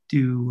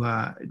do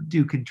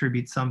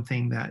contribute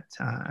something that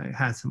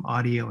has some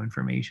audio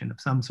information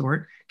of some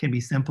sort. Can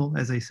be simple,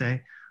 as I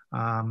say,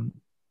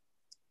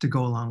 to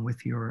go along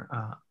with your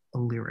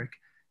lyric.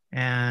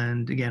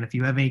 And again, if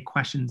you have any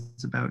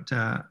questions about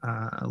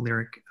a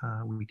lyric,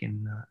 we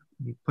can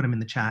you put them in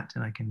the chat,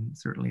 and I can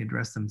certainly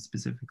address them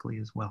specifically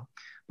as well.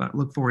 But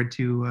look forward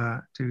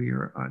to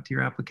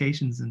your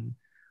applications, and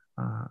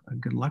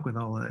good luck with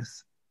all of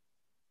this.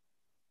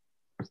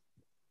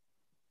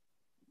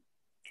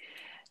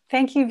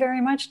 Thank you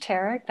very much,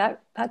 Tarek.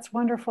 That's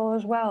wonderful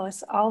as well.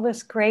 It's all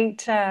this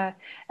great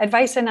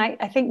advice. And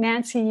I think,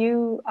 Nancy,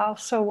 you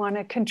also want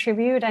to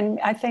contribute. And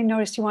I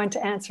noticed you wanted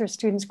to answer a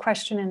student's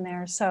question in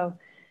there. So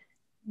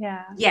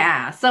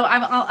yeah. So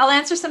I'll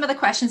answer some of the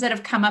questions that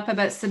have come up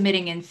about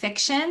submitting in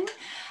fiction.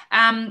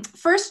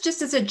 First,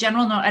 just as a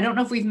general note, I don't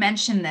know if we've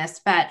mentioned this,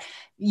 but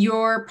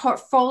your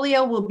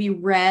portfolio will be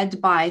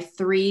read by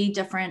 3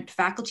 different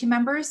faculty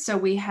members. So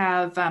we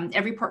have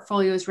every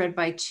portfolio is read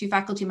by 2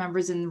 faculty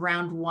members in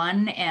round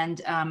 1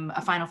 and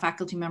a final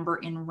faculty member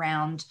in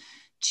round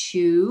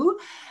 2.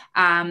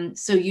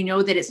 So you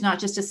know that it's not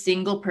just a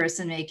single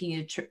person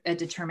making a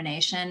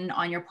determination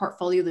on your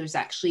portfolio. There's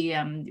actually,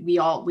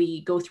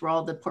 we go through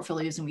all the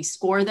portfolios and we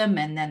score them,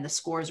 and then the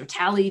scores are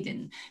tallied,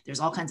 and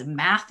there's all kinds of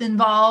math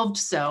involved.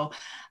 So,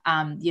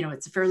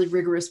 it's a fairly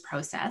rigorous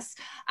process.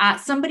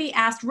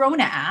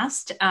 Rona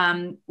asked,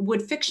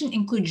 would fiction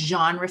include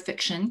genre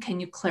fiction? Can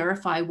you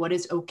clarify what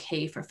is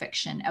okay for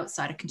fiction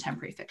outside of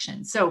contemporary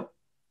fiction? So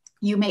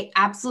you may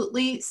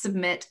absolutely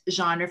submit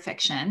genre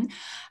fiction,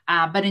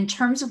 but in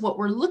terms of what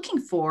we're looking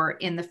for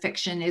in the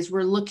fiction is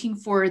we're looking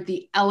for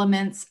the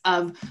elements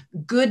of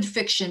good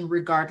fiction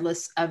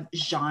regardless of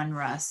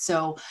genre.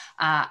 So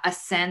a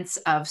sense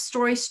of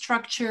story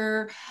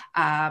structure,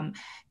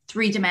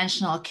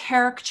 3-dimensional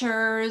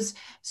characters,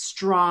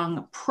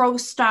 strong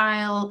prose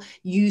style,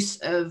 use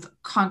of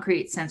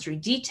concrete sensory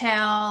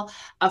detail,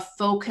 a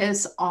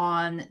focus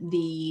on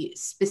the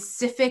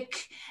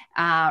specific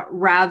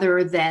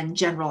rather than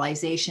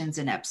generalizations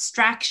and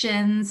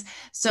abstractions.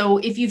 So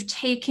if you've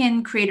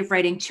taken Creative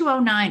Writing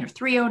 209 or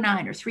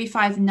 309 or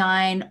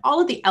 359,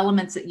 all of the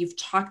elements that you've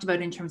talked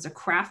about in terms of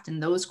craft in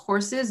those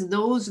courses,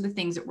 those are the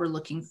things that we're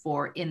looking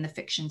for in the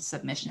fiction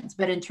submissions.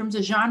 But in terms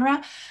of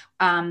genre,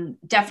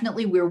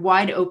 definitely we're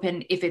wide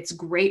open. If it's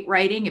great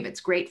writing, if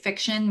it's great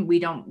fiction, we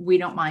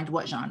don't mind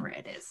what genre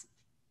it is.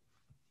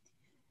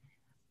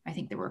 I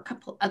think there were a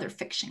couple other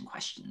fiction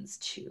questions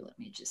too. Let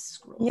me just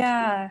scroll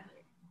through.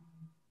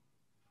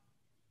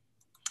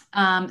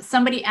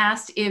 Somebody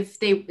asked if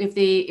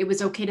it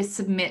was okay to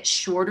submit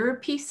shorter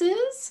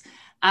pieces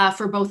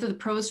for both of the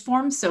prose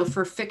forms. So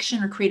for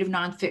fiction or creative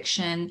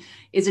nonfiction,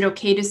 is it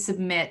okay to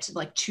submit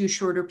like 2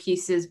 shorter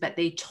pieces, but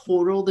they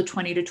total the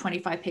 20 to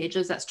 25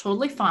 pages? That's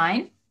totally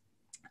fine.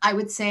 I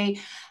would say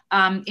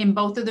in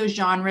both of those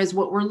genres,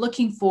 what we're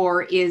looking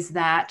for is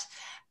that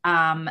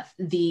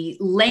the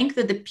length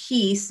of the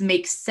piece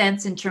makes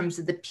sense in terms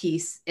of the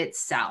piece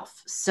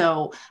itself.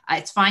 So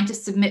it's fine to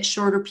submit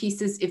shorter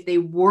pieces if they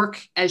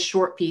work as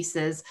short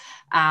pieces.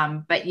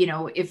 But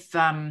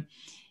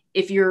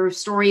if your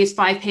story is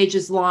 5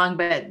 pages long,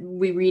 but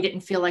we read it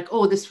and feel like,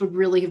 oh, this would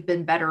really have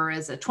been better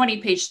as a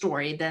 20-page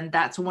story, then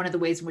that's one of the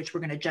ways in which we're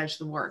going to judge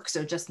the work.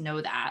 So just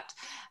know that.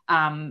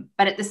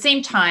 But at the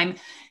same time,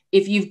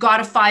 if you've got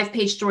a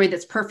 5-page story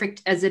that's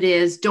perfect as it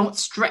is, don't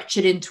stretch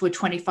it into a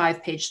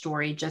 25-page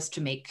story just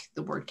to make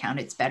the word count.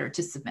 It's better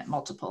to submit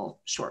multiple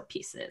short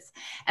pieces.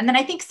 And then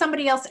I think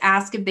somebody else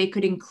asked if they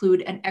could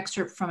include an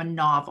excerpt from a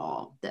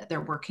novel that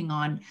they're working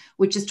on,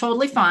 which is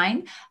totally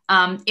fine.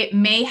 It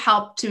may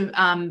help to,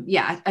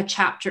 a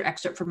chapter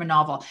excerpt from a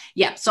novel.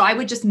 Yeah, so I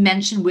would just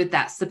mention with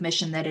that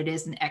submission that it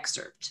is an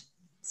excerpt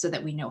so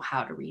that we know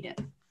how to read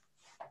it.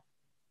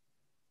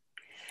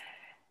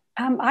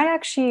 I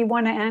actually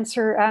want to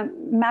answer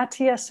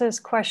Matthias's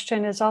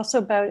question is also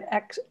about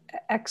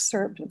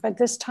excerpt, but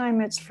this time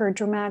it's for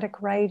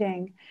dramatic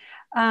writing.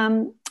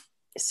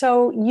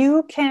 So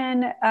you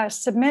can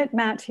submit,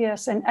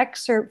 Matthias, an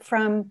excerpt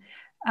from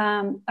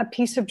a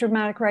piece of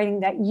dramatic writing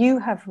that you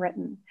have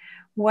written.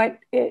 What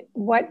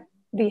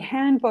the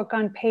handbook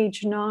on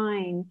page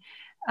 9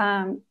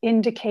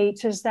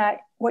 indicates is that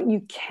what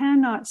you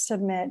cannot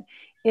submit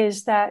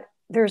is that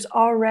there's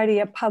already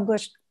a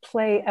published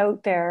play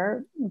out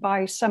there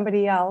by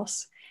somebody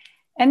else.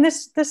 And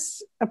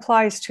this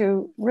applies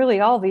to really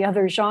all the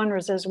other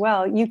genres as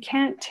well. You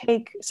can't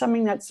take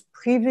something that's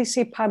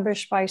previously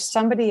published by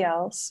somebody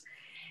else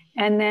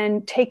and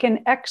then take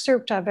an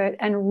excerpt of it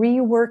and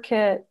rework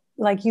it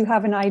like you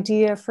have an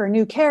idea for a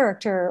new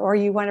character, or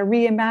you want to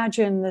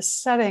reimagine the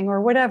setting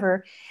or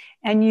whatever.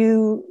 And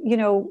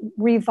you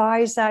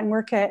revise that and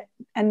work it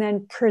and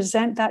then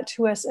present that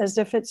to us as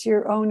if it's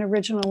your own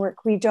original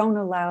work. We don't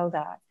allow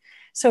that.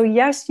 So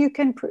yes, you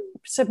can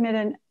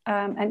submit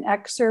an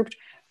excerpt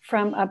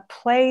from a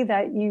play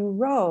that you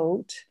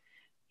wrote,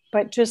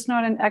 but just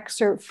not an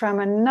excerpt from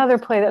another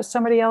play that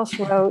somebody else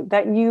wrote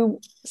that you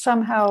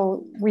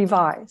somehow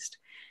revised.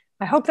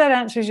 I hope that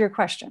answers your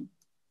question.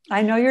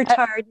 I know you're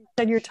tired. You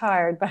said you're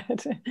tired,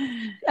 but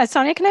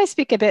Sonia, can I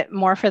speak a bit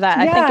more for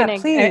that? Yeah, I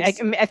think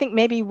please. I think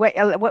maybe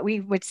what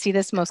we would see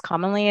this most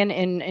commonly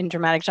in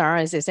dramatic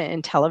genres is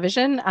in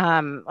television.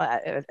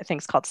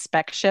 Things called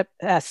spec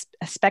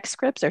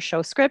scripts or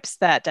show scripts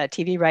that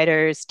TV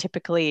writers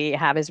typically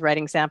have as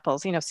writing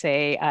samples.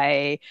 Say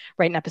I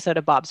write an episode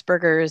of Bob's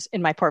Burgers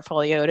in my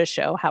portfolio to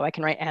show how I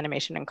can write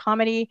animation and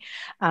comedy.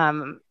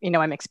 I'm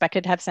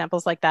expected to have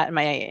samples like that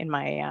in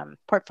my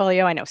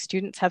portfolio. I know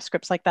students have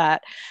scripts like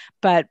that.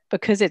 But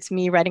because it's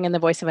me writing in the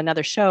voice of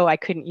another show, I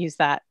couldn't use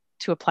that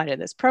to apply to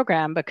this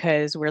program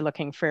because we're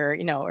looking for,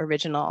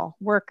 original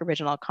work,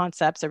 original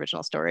concepts,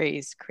 original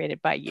stories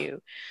created by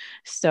you.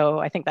 So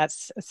I think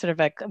that's sort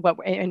of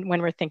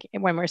when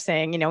we're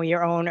saying,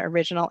 your own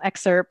original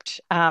excerpt,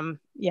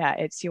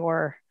 it's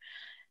your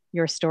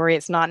story.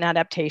 It's not an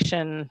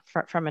adaptation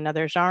from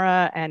another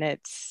genre, and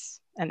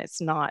it's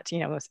not,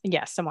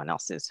 someone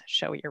else's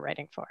show you're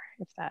writing for,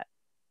 if that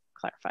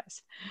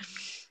clarifies.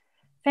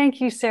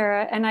 Thank you,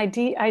 Sarah. And I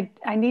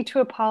need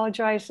to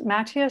apologize.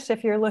 Matthias,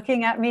 if you're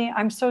looking at me,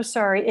 I'm so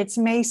sorry. It's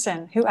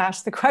Mason who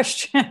asked the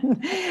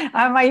question.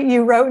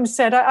 You wrote and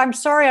said, I'm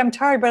sorry, I'm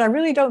tired, but I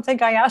really don't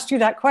think I asked you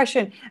that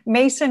question.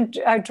 Mason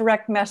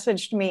direct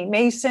messaged me.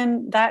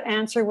 Mason, that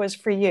answer was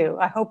for you.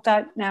 I hope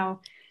that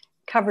now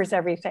covers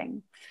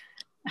everything.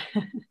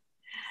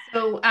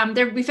 So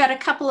we've had a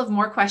couple of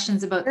more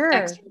questions about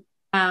excerpt.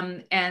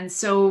 And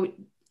so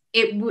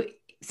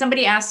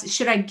somebody asked,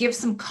 should I give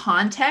some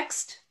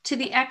context to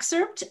the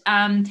excerpt?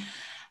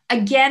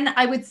 Again,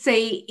 I would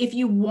say if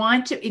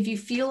you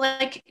feel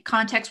like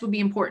context would be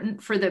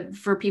important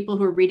for people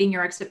who are reading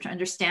your excerpt to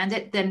understand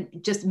it, then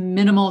just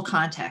minimal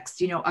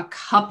context, a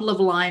couple of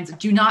lines.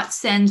 Do not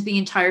send the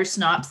entire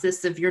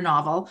synopsis of your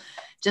novel.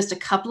 Just a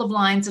couple of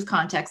lines of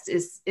context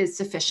is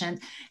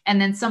sufficient.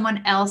 And then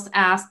someone else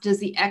asked, does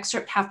the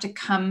excerpt have to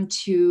come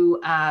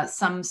to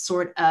some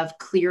sort of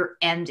clear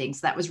ending?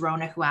 So that was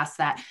Rona who asked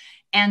that.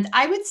 And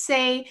I would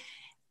say,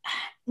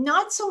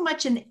 not so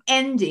much an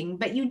ending,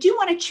 but you do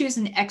want to choose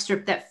an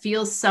excerpt that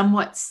feels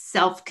somewhat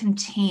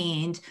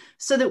self-contained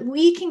so that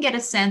we can get a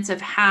sense of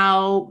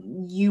how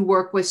you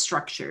work with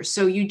structure.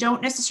 So you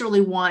don't necessarily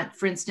want,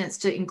 for instance,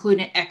 to include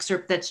an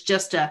excerpt that's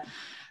just a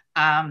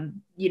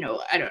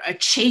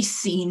chase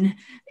scene,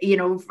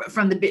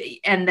 from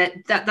and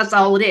that's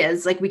all it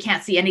is. Like we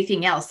can't see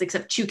anything else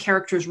except two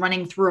characters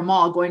running through a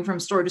mall going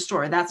from store to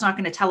store. That's not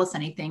going to tell us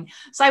anything.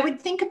 So I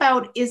would think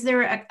about, is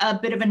there a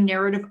bit of a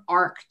narrative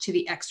arc to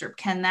the excerpt?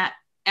 Can that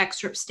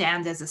excerpt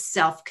stand as a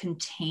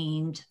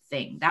self-contained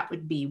thing? That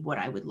would be what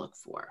I would look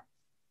for.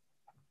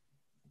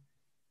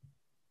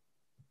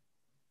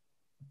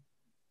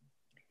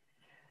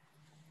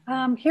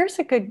 Here's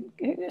a good,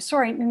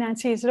 sorry,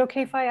 Nancy, is it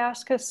okay if I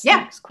ask us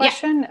next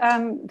question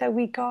that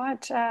we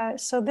got?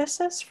 So this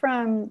is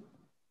from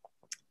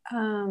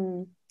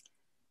a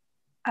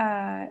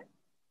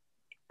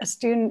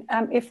student.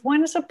 If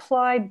one has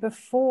applied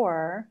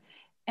before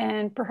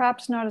and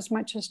perhaps not as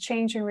much has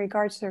changed in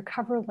regards to their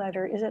cover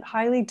letter, is it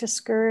highly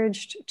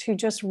discouraged to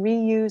just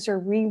reuse or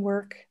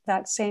rework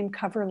that same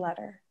cover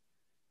letter?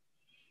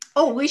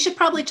 Oh, we should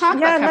probably talk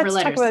about cover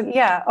letters.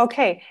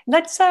 Okay.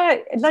 Let's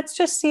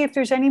just see if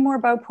there's any more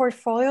about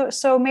portfolio.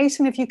 So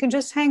Mason, if you can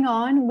just hang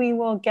on, we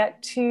will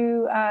get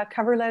to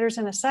cover letters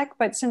in a sec.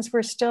 But since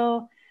we're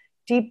still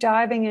deep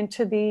diving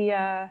into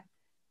the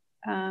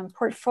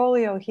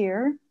portfolio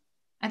here.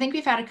 I think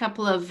we've had a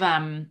couple of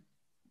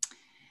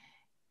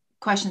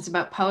questions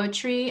about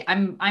poetry.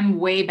 I'm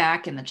way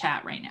back in the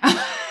chat right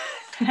now.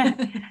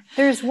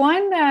 There's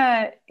one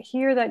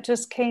here that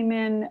just came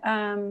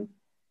in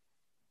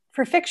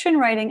for fiction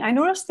writing. I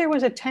noticed there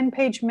was a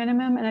 10-page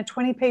minimum and a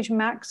 20-page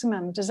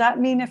maximum. Does that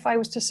mean if I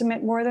was to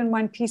submit more than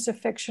one piece of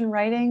fiction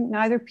writing,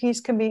 neither piece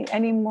can be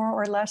any more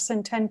or less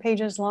than 10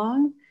 pages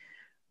long?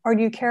 Or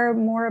do you care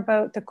more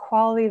about the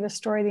quality of the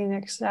story than the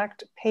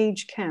exact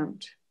page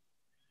count?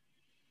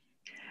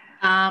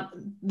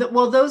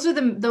 Well, those are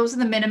the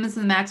minimums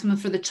and the maximum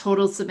for the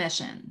total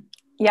submission.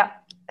 Yeah.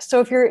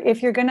 So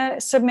if you're going to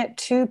submit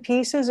 2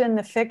 pieces in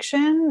the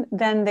fiction,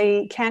 then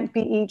they can't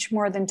be each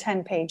more than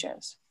 10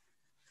 pages.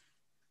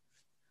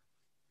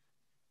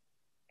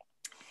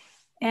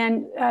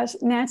 And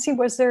Nancy,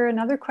 was there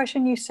another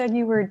question? You said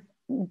you were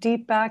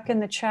deep back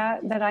in the chat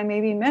that I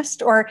maybe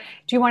missed, or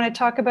do you want to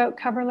talk about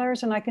cover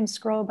letters and I can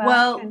scroll back?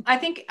 Well, I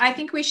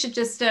think we should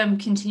just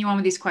continue on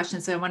with these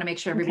questions. So I want to make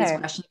sure everybody's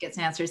question gets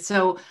answered.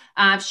 So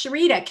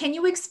Sharita, can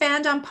you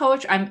expand on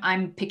poetry?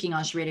 I'm picking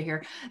on Sharita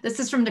here. This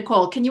is from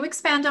Nicole. Can you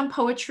expand on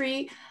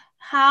poetry?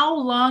 How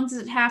long does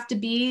it have to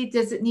be?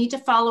 Does it need to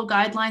follow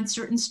guidelines,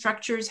 certain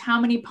structures? How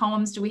many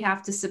poems do we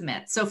have to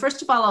submit? So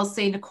first of all, I'll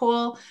say,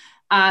 Nicole,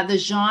 the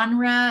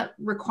genre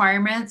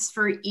requirements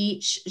for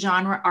each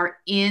genre are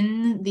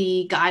in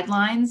the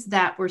guidelines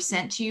that were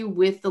sent to you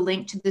with the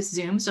link to this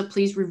Zoom. So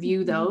please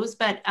review those.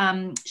 But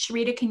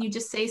Sharita, can you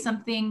just say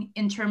something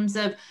in terms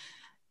of,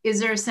 is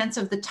there a sense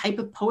of the type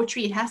of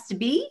poetry it has to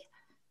be?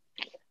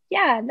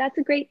 Yeah, that's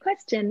a great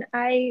question.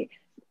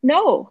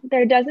 No,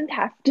 there doesn't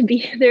have to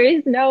be. There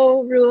is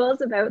no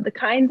rules about the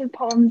kinds of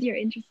poems you're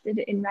interested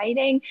in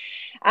writing.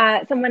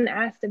 Someone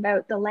asked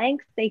about the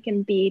length. They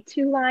can be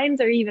 2 lines,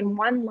 or even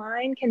 1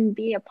 line can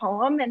be a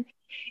poem. And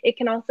it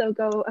can also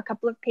go a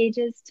couple of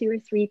pages, 2 or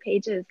 3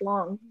 pages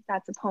long.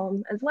 That's a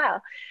poem as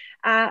well.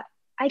 I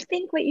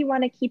think what you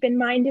want to keep in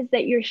mind is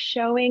that you're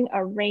showing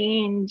a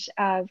range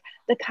of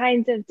the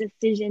kinds of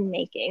decision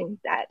making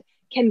that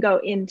can go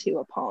into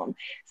a poem.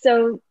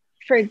 So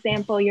for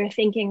example, you're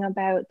thinking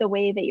about the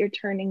way that you're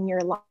turning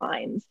your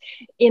lines.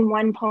 In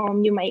one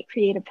poem, you might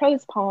create a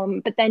prose poem,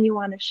 but then you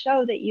want to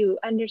show that you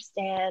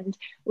understand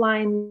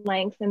line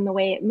length and the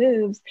way it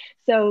moves.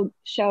 So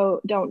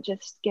don't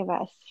just give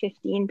us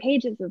 15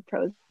 pages of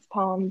prose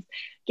poems,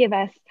 give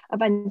us a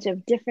bunch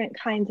of different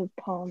kinds of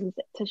poems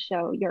to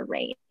show your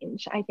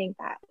range. I think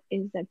that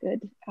is a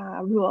good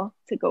rule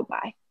to go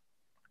by.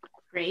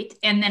 Great.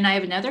 And then I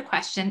have another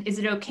question. Is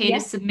it okay to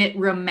submit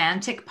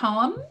romantic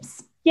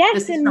poems? Yes.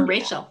 This is from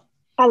Rachel.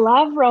 I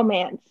love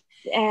romance.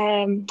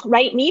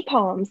 Write me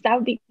poems. That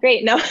would be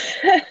great. No,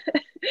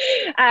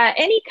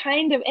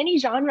 any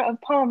genre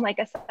of poem, like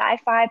a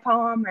sci-fi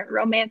poem or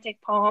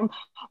romantic poem,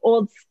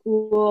 old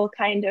school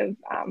kind of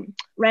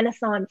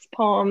Renaissance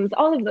poems,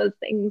 all of those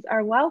things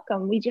are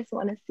welcome. We just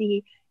want to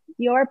see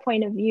your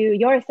point of view,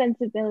 your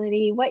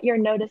sensibility, what you're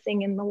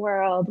noticing in the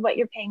world, what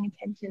you're paying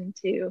attention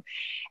to.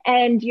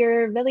 And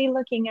you're really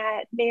looking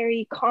at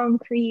very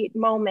concrete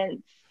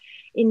moments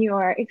in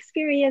your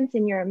experience,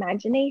 in your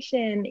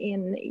imagination,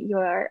 in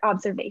your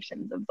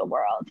observations of the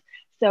world.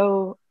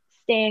 So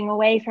staying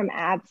away from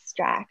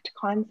abstract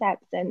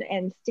concepts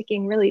and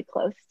sticking really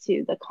close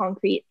to the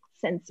concrete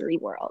sensory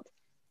world.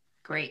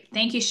 Great.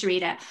 Thank you,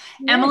 Sharita.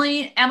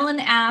 Yes. Emmeline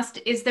asked,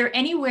 is there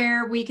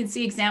anywhere we can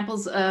see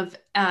examples of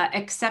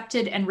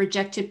accepted and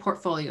rejected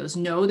portfolios?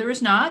 No, there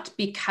is not,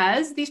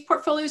 because these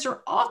portfolios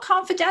are all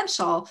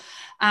confidential.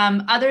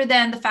 Other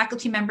than the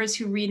faculty members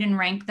who read and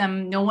rank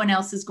them, no one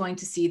else is going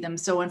to see them.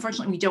 So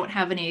unfortunately, we don't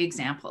have any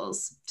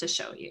examples to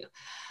show you.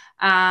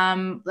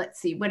 Let's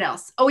see, what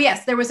else? Oh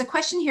yes, there was a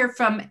question here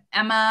from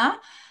Emma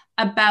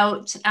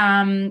about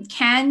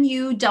can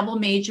you double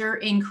major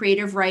in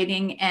creative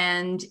writing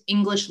and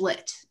English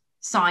lit?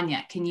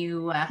 Sonia, can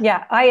you?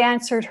 Yeah, I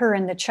answered her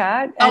in the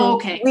chat. Oh,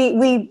 okay.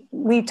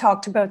 We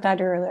talked about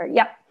that earlier.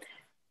 Yeah.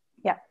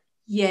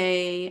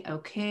 Yay.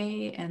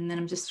 Okay. And then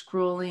I'm just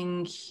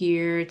scrolling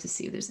here to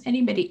see if there's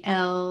anybody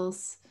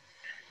else.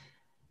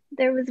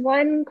 There was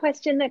one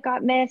question that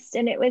got missed,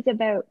 and it was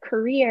about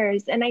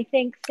careers. And I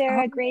think,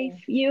 Sarah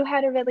Grafe, you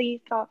had a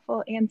really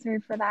thoughtful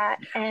answer for that.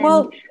 And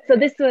so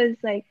this was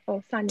like,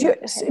 Sonia.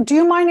 Do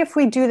you mind if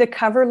we do the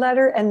cover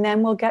letter and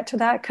then we'll get to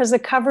that? Because the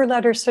cover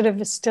letter sort of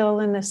is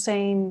still in the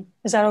same,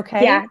 is that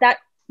okay? Yeah,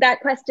 that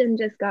question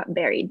just got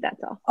buried,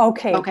 that's all.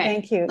 Okay.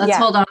 Thank you. Let's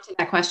hold on to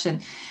that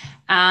question.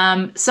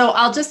 So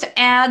I'll just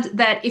add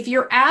that if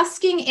you're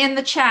asking in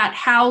the chat,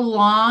 how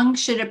long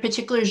should a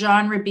particular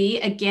genre be?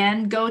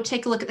 Again, go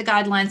take a look at the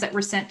guidelines that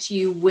were sent to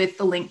you with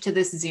the link to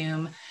this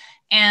Zoom.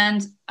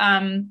 And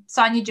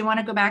Sonia, do you want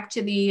to go back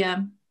to the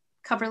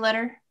cover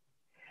letter?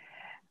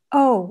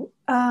 I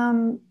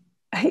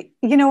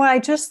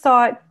just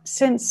thought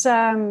since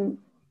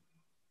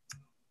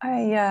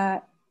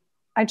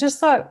I just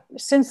thought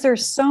since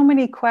there's so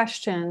many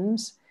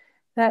questions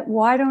that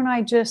why don't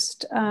I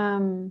just,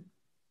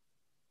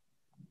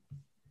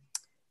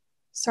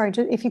 sorry,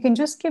 if you can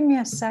just give me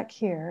a sec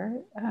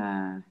here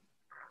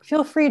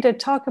feel free to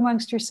talk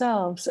amongst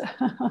yourselves.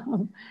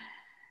 Do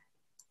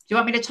you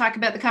want me to talk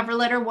about the cover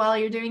letter while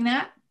you're doing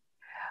that?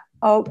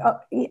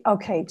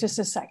 Okay, just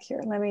a sec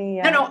here. Let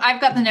me. No, I've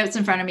got the notes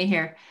in front of me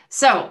here.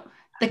 So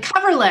the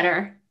cover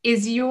letter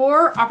is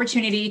your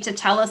opportunity to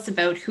tell us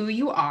about who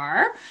you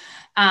are.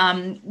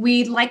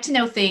 We'd like to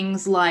know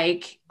things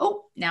like,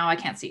 oh, now I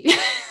can't see.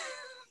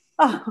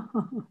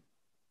 Oh.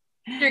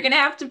 You're going to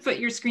have to put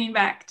your screen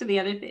back to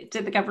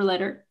to the cover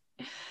letter.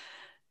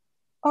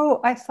 Oh,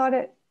 I thought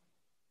it.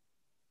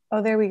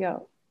 Oh, there we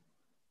go.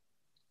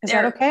 Is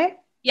that okay?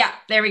 Yeah,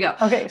 there we go.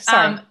 Okay,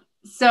 sorry.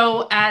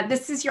 So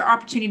this is your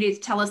opportunity to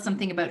tell us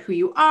something about who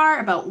you are,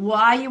 about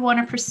why you want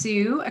to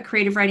pursue a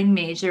creative writing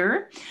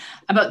major,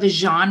 about the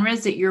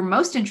genres that you're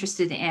most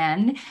interested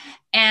in,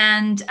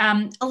 and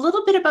a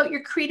little bit about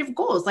your creative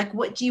goals. Like,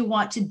 what do you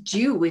want to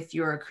do with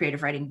your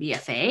creative writing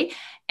BFA?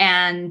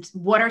 And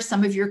what are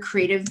some of your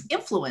creative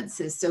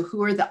influences? So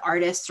who are the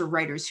artists or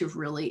writers who've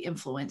really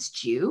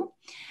influenced you?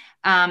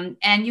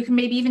 And you can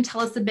maybe even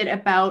tell us a bit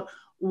about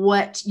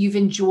what you've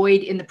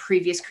enjoyed in the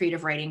previous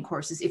creative writing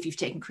courses, if you've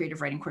taken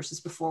creative writing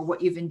courses before,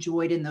 what you've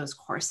enjoyed in those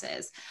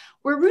courses.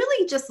 We're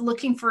really just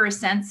looking for a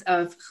sense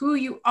of who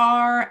you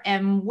are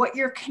and what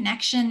your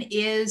connection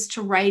is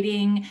to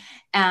writing,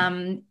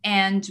 and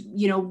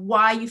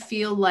why you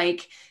feel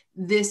like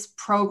this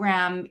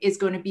program is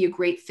going to be a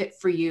great fit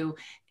for you.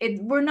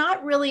 We're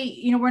not really,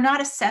 we're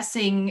not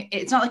assessing,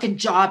 it's not like a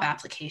job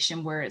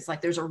application where it's like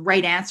there's a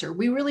right answer.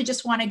 We really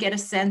just want to get a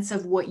sense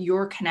of what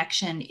your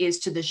connection is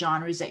to the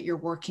genres that you're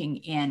working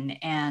in,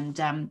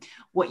 and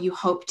what you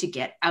hope to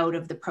get out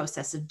of the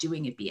process of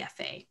doing a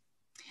BFA.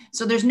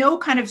 So there's no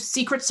kind of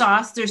secret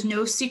sauce. There's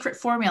no secret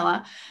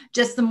formula.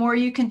 Just the more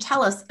you can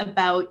tell us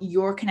about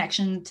your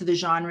connection to the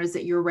genres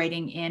that you're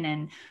writing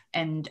in,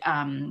 and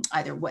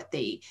either what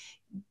they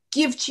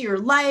give to your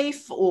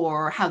life,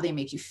 or how they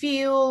make you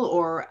feel,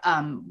 or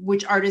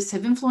which artists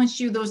have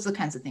influenced you. Those are the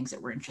kinds of things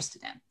that we're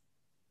interested in.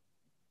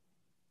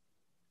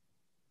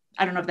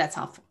 I don't know if that's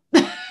helpful.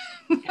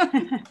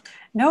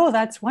 No,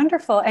 that's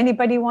wonderful.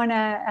 Anybody want to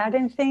add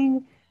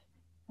anything?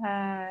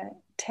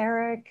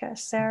 Tarek,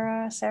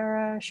 Sarah,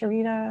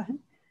 Sharita?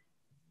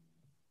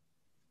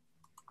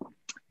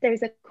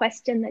 There's a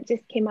question that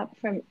just came up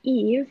from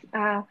Eve.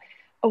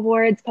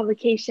 Awards,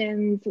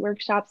 publications,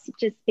 workshops,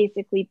 just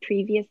basically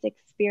previous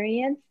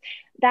experience.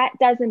 That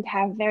doesn't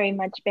have very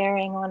much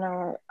bearing on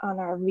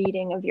our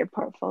reading of your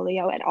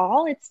portfolio at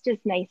all. It's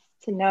just nice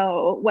to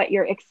know what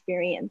your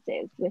experience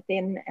is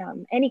within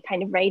any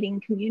kind of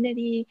writing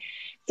community.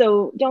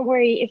 So don't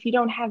worry if you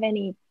don't have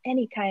any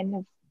kind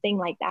of thing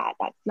like that.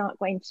 That's not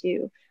going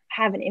to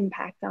have an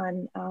impact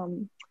on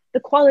the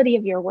quality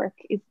of your work.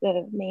 Is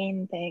the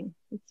main thing.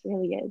 It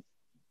really is.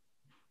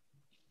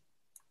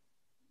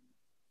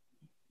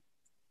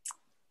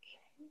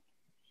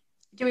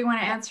 Do we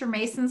want to answer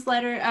Mason's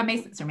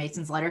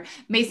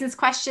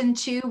question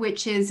too,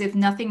 which is, if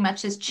nothing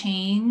much has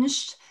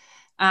changed,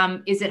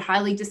 is it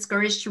highly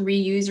discouraged to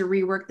reuse or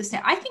rework the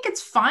same? I think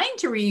it's fine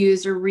to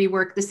reuse or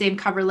rework the same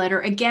cover letter.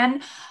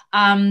 Again,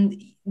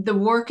 the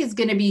work is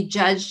going to be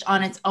judged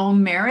on its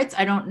own merits.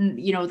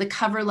 The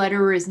cover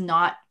letter is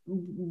not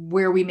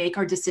where we make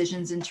our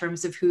decisions in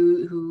terms of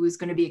who is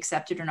going to be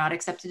accepted or not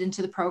accepted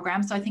into the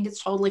program. So I think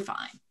it's totally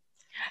fine.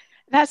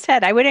 That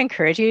said, I would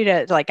encourage you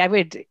to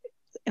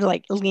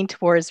lean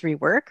towards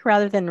rework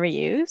rather than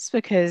reuse,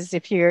 because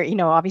if you're,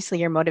 obviously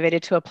you're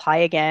motivated to apply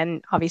again,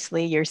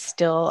 obviously you're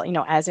still,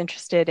 as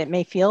interested. It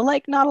may feel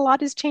like not a lot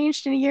has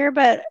changed in a year,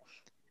 but I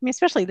mean,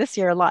 especially this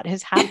year, a lot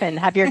has happened.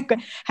 Have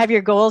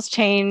your goals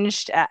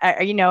changed?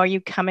 Are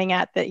you coming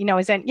at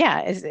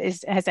the,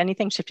 has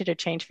anything shifted or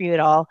changed for you at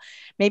all?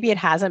 Maybe it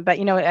hasn't, but,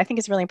 I think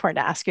it's really important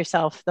to ask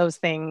yourself those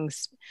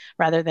things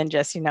rather than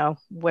just,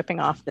 whipping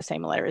off the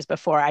same letter as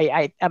before.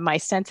 My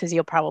sense is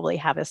you'll probably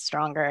have a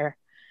stronger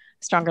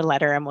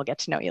letter, and we'll get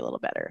to know you a little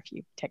better if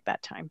you take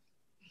that time.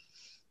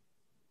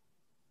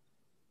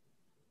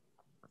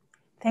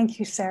 Thank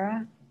you,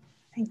 Sarah.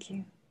 Thank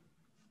you.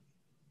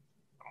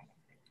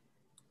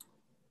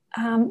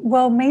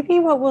 Well, maybe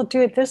what we'll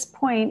do at this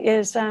point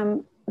is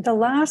the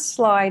last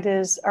slide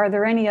is, are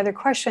there any other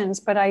questions?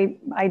 But I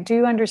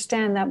do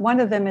understand that one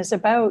of them is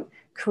about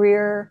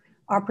career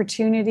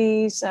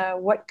opportunities.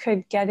 What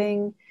could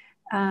getting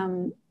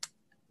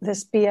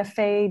this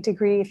BFA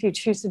degree, if you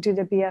choose to do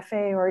the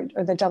BFA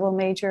or the double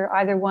major,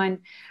 either one,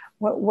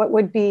 what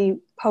would be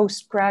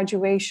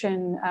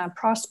post-graduation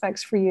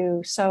prospects for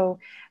you? So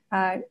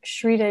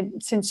Shrita,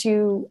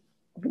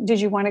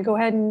 did you want to go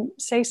ahead and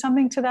say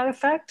something to that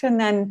effect? And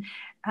then,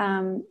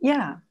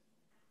 yeah.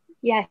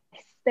 Yes,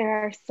 there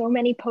are so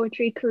many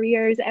poetry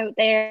careers out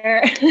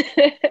there.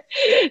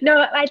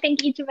 No, I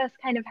think each of us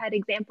kind of had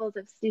examples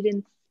of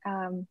students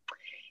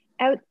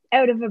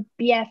out of a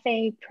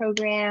BFA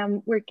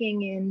program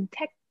working in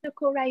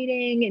technical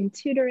writing, in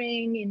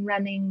tutoring, in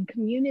running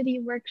community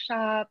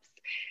workshops,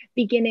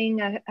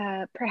 beginning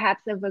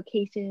perhaps a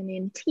vocation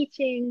in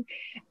teaching.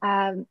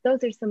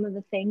 Those are some of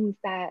the things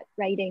that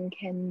writing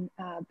can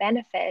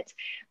benefit.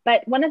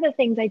 But one of the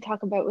things I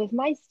talk about with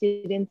my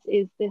students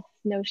is this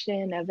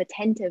notion of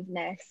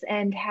attentiveness,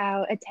 and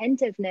how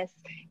attentiveness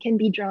can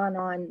be drawn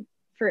on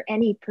for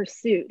any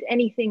pursuit.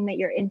 Anything that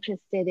you're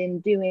interested in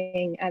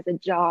doing as a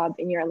job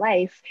in your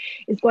life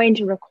is going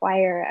to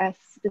require a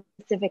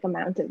specific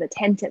amount of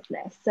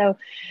attentiveness. So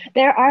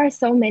there are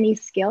so many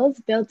skills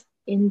built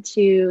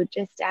into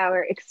just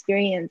our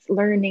experience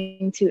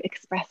learning to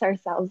express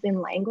ourselves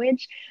in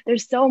language.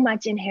 There's so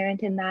much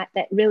inherent in that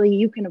really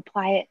you can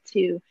apply it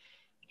to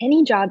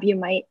any job you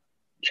might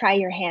try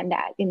your hand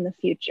at in the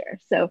future.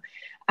 So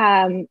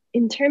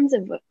in terms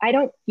of, I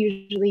don't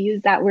usually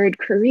use that word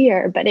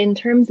career, but in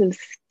terms of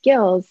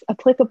skills,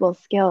 applicable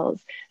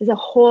skills, there's a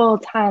whole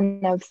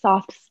ton of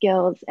soft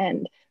skills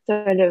and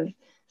sort of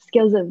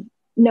skills of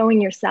knowing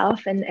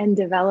yourself and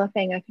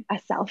developing a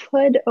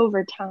selfhood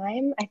over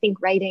time. I think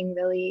writing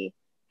really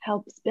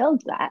helps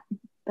build that,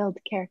 build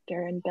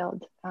character and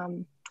build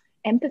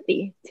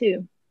empathy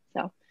too.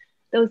 So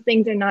those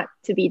things are not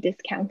to be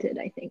discounted,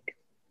 I think.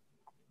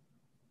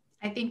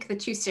 I think the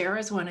two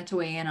Sarahs wanted to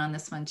weigh in on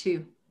this one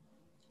too.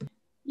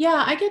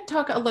 Yeah, I could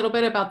talk a little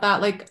bit about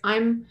that. Like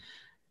I'm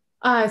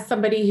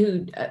somebody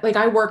who, like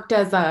I worked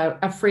as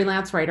a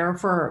freelance writer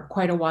for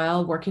quite a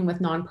while, working with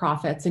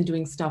nonprofits and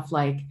doing stuff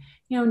like,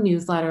 you know,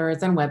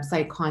 newsletters and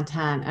website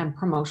content and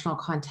promotional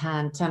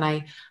content. And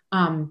I,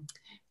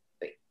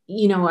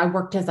 you know, I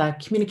worked as a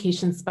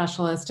communications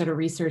specialist at a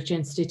research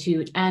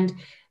institute. And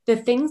the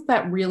things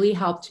that really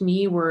helped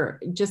me were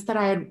just that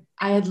I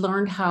had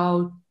learned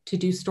how to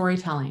do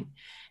storytelling.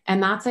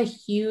 And that's a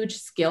huge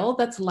skill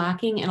that's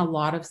lacking in a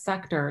lot of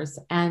sectors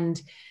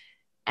and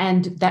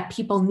that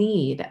people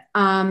need.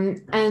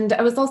 And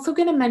I was also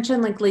going to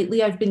mention, like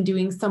lately I've been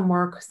doing some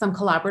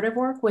collaborative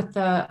work with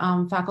the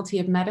Faculty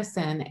of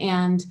Medicine.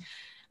 And,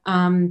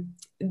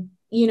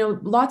 you know,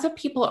 lots of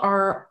people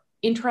are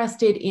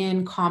interested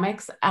in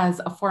comics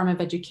as a form of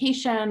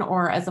education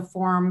or as a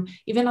form,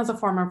 even as a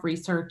form of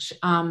research.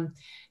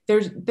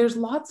 There's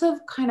lots of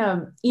kind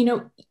of, you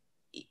know,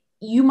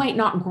 you might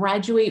not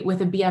graduate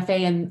with a BFA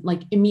and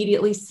like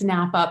immediately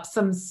snap up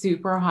some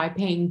super high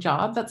paying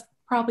job. That's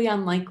probably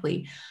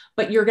unlikely,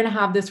 but you're going to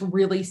have this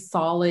really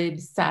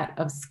solid set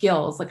of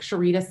skills, like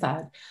Sharita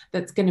said,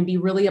 that's going to be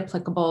really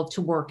applicable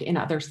to work in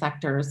other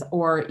sectors,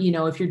 or, you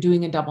know, if you're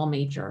doing a double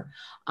major.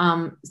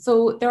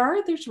 So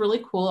there's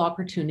really cool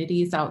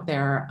opportunities out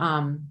there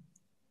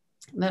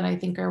that I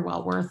think are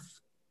well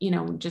worth, you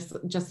know,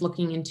 just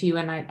looking into.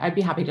 And I'd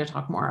be happy to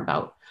talk more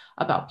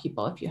about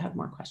people if you have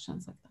more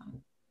questions like that.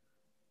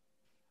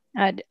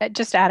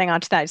 Just adding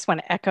on to that, I just want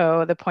to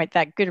echo the point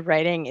that good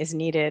writing is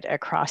needed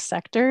across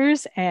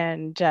sectors.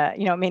 And,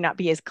 you know, it may not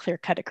be as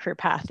clear-cut a career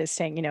path as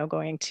saying, you know,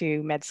 going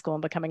to med school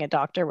and becoming a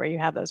doctor where you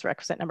have those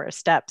requisite number of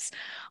steps,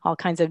 all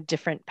kinds of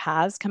different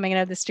paths coming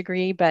out of this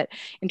degree. But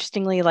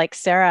interestingly, like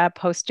Sarah,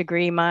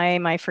 post-degree,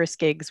 my first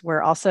gigs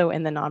were also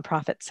in the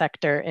nonprofit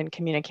sector in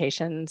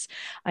communications.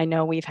 I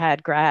know we've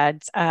had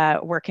grads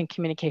work in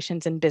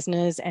communications in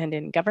business and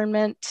in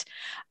government,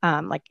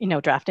 like, you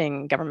know,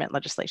 drafting government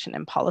legislation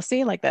and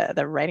policy, like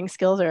the writing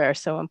skills are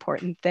so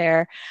important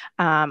there.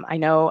 I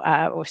know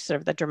sort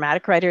of the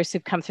dramatic writers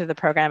who've come through the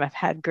program have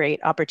had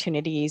great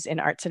opportunities in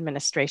arts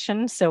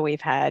administration. So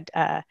we've had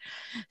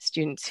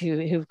students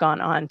who've gone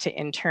on to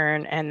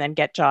intern and then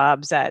get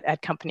jobs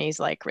at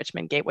companies like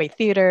Richmond Gateway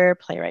Theatre,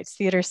 Playwrights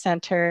Theatre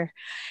Center,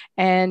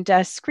 and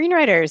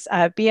screenwriters.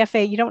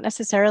 BFA, you don't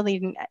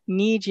necessarily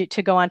need you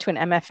to go on to an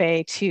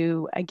MFA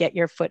to get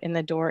your foot in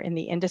the door in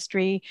the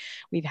industry.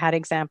 We've had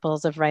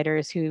examples of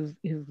writers who've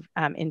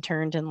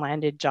interned and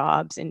landed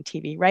jobs in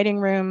TV writing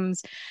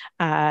rooms.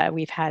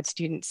 We've had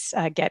students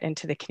get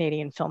into the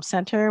Canadian Film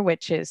Centre,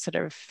 which is sort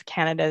of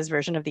Canada's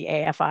version of the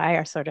AFI,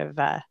 our sort of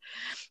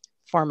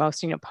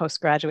foremost, you know,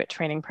 postgraduate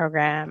training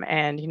program.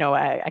 And, you know,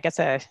 I guess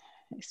a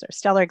sort of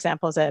stellar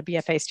example is a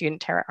BFA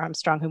student, Tara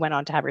Armstrong, who went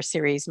on to have her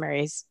series,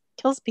 Mary's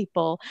Kills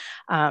People,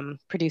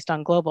 produced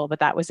on Global, but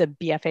that was a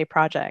BFA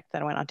project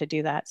that went on to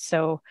do that.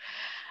 So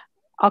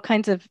all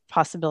kinds of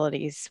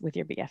possibilities with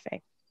your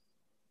BFA.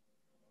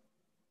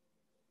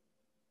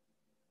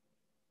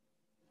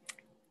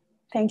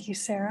 Thank you,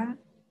 Sarah.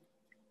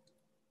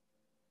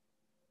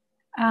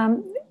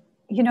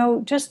 You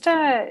know, just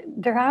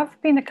there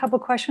have been a couple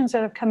questions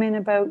that have come in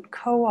about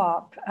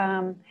co-op.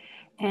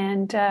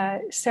 And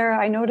Sarah,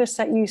 I noticed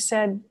that you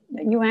said,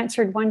 you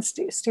answered one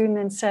student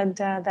and said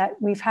that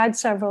we've had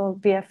several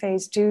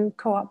BFAs do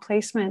co-op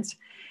placements.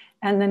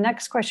 And the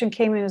next question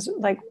came in is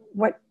like,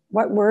 what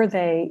were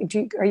they?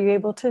 Are you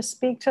able to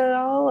speak to it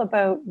all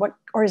about what,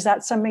 or is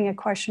that something a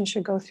question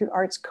should go through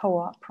Arts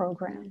Co-op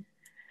program?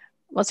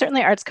 Well,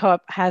 certainly Arts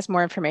Co-op has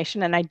more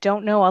information, and I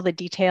don't know all the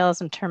details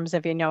in terms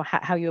of, you know,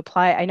 how you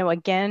apply. I know,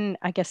 again,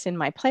 I guess in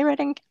my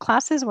playwriting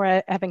classes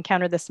where I have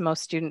encountered this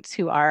most students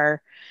who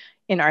are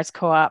in Arts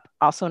Co-op,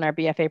 also in our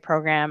BFA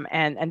program,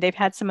 and they've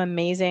had some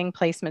amazing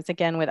placements,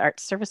 again, with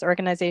arts service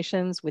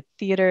organizations, with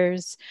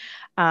theaters,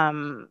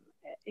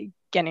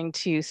 getting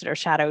to sort of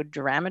shadow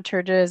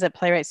dramaturges at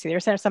playwrights. So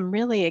there's some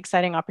really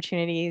exciting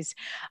opportunities,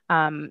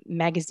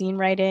 magazine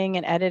writing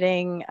and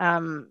editing.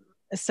 And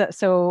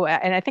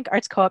I think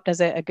Arts Co-op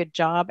does a good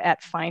job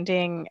at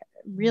finding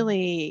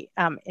really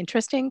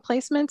interesting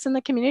placements in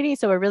the community.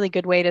 So a really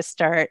good way to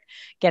start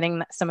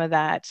getting some of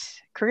that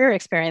career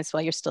experience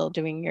while you're still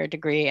doing your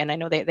degree. And I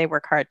know they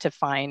work hard to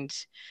find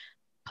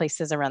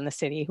places around the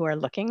city who are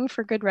looking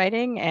for good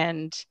writing.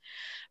 And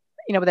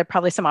there are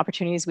probably some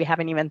opportunities we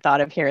haven't even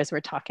thought of here as we're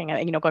talking,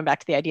 going back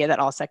to the idea that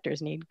all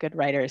sectors need good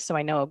writers. So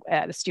I know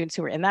the students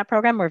who were in that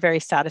program were very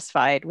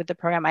satisfied with the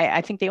program.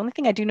 I think the only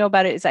thing I do know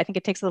about it is I think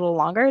it takes a little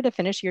longer to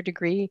finish your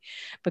degree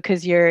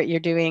because you're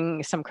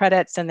doing some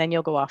credits and then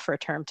you'll go off for a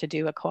term to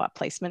do a co-op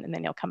placement and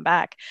then you'll come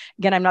back.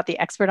 Again, I'm not the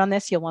expert on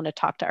this. You'll want to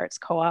talk to Arts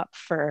Co-op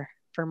for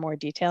more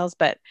details,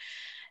 but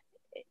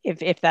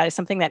if that is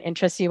something that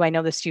interests you, I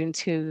know the students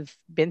who've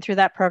been through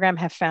that program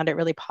have found it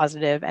really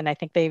positive, and I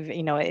think they've,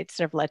 it's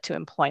sort of led to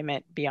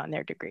employment beyond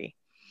their degree.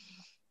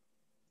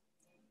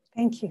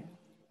 Thank you.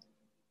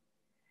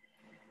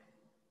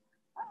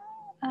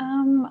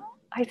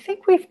 I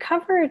think we've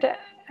covered,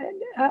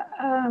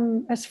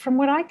 as from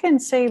what I can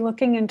say,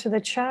 looking into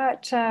the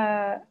chat,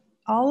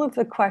 all of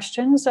the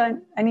questions.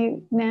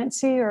 Any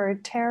Nancy or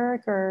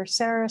Tarek or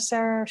Sarah,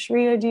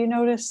 Sharita, do you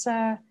notice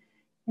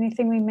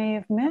anything we may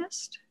have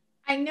missed?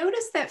 I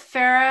noticed that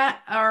Farah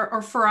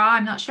or Farah,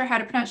 I'm not sure how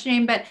to pronounce your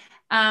name, but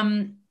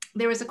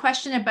there was a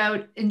question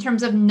about, in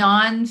terms of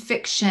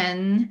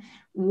nonfiction,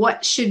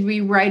 what should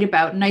we write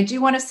about? And I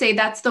do want to say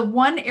that's the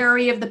one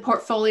area of the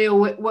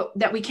portfolio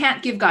that we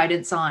can't give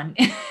guidance on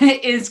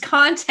is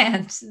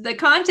content. The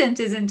content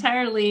is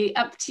entirely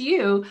up to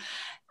you.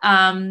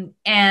 But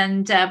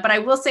I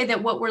will say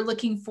that what we're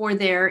looking for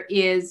there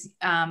is,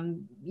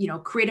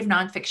 creative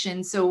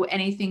nonfiction. So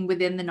anything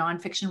within the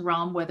nonfiction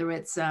realm, whether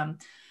it's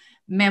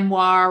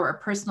memoir or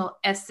personal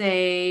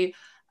essay,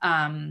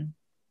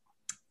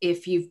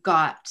 if you've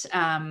got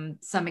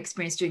some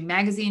experience doing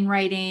magazine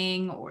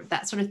writing or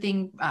that sort of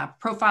thing,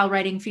 profile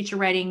writing, feature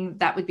writing,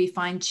 that would be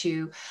fine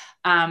too.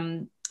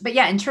 But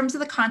yeah, in terms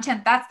of the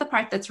content, that's the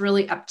part that's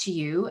really up to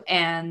you.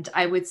 And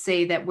I would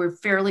say that we're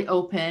fairly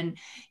open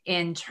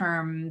in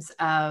terms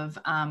of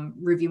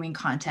reviewing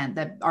content,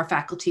 that our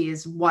faculty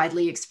is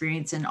widely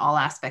experienced in all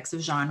aspects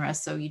of genre,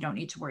 so you don't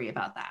need to worry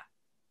about that.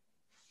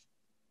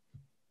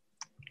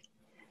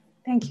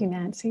 Thank you,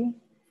 Nancy.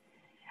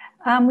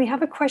 We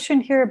have a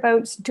question here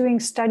about doing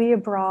study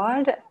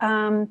abroad.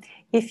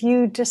 If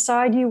you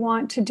decide you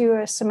want to do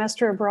a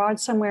semester abroad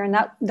somewhere, and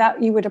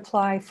that you would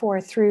apply for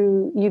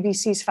through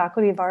UBC's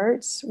Faculty of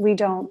Arts, we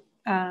don't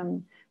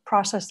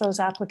process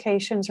those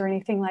applications or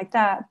anything like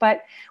that.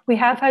 But we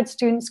have had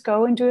students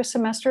go and do a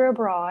semester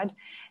abroad,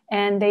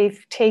 and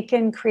they've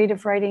taken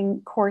creative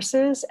writing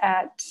courses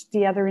at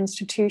the other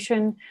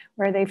institution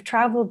where they've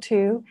traveled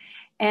to.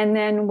 And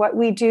then what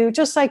we do,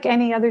 just like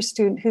any other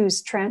student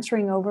who's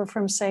transferring over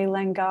from, say,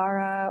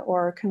 Langara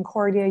or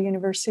Concordia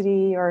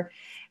University, or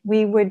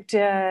we would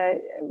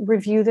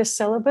review the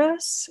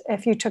syllabus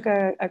if you took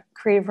a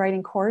creative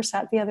writing course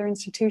at the other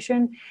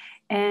institution,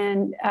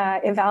 and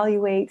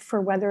evaluate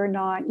for whether or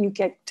not you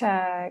get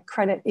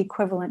credit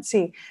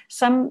equivalency.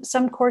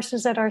 Some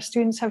courses that our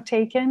students have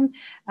taken,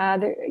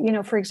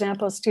 for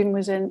example, a student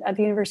was at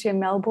the University of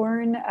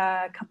Melbourne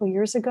a couple of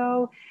years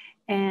ago,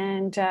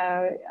 and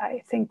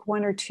I think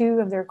one or two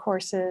of their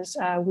courses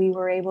we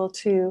were able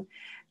to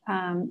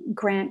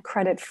grant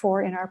credit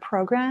for in our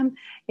program.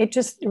 It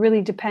just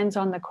really depends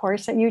on the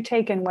course that you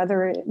take and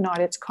whether or not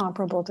it's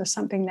comparable to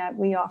something that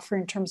we offer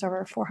in terms of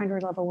our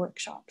 400 level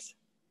workshops.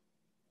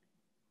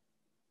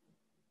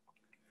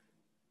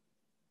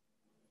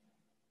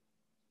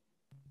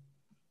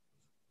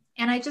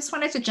 And I just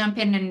wanted to jump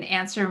in and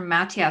answer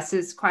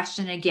Matthias's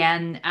question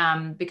again,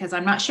 because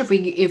I'm not sure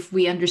if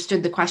we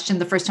understood the question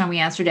the first time we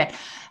answered it.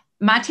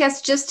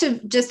 Matthias, just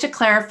to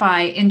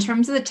clarify, in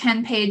terms of the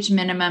 10-page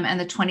minimum and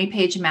the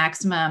 20-page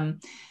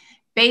maximum,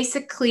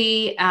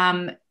 basically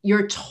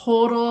your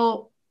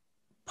total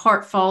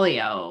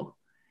portfolio,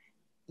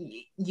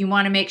 you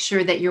want to make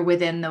sure that you're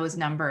within those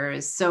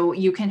numbers. So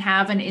you can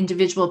have an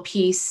individual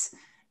piece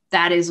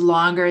that is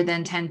longer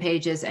than 10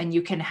 pages, and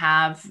you can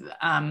have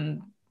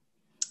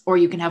or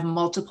you can have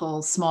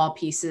multiple small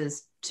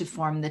pieces to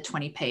form the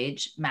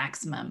 20-page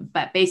maximum.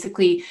 But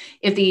basically,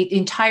 if the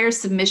entire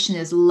submission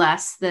is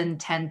less than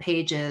 10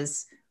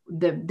 pages,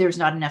 there's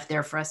not enough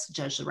there for us to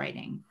judge the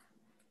writing.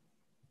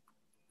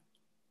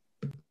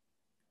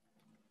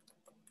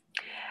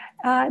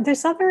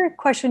 This other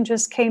question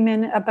just came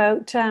in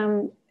about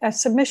a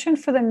submission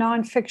for the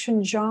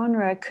nonfiction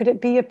genre. Could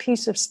it be a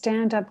piece of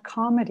stand-up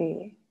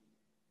comedy?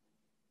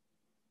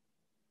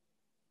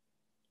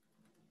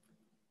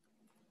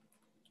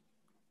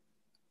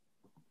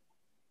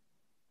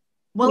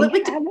 Well, it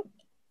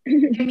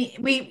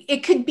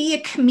could be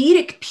a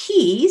comedic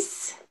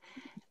piece,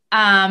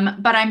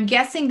 but I'm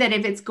guessing that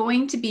if it's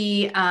going to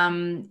be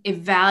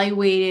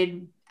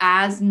evaluated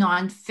as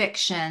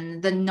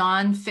nonfiction, the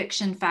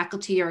nonfiction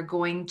faculty are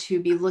going to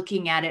be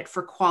looking at it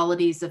for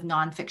qualities of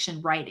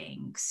nonfiction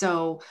writing.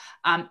 So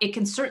it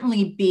can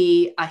certainly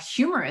be a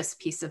humorous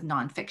piece of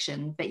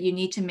nonfiction, but you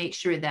need to make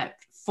sure that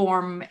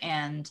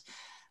form-wise,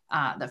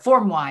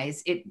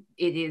 it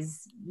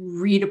is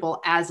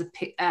readable as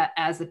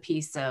a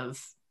piece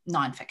of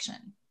nonfiction.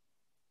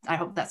 I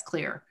hope that's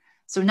clear.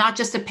 So not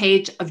just a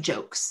page of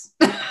jokes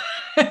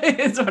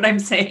is what I'm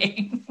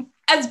saying.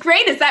 As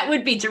great as that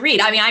would be to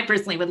read. I mean, I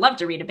personally would love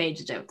to read a page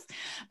of jokes,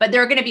 but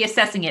they're going to be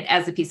assessing it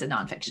as a piece of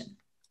nonfiction.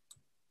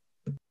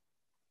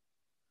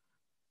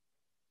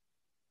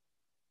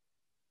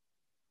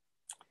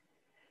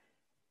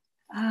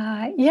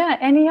 Yeah,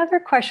 any other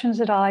questions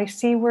at all? I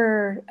see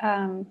where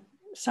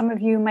some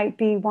of you might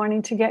be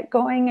wanting to get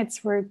going.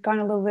 We're gone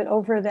a little bit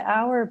over the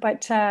hour,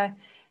 but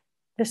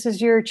this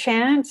is your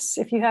chance.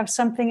 If you have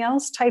something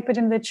else, type it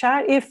in the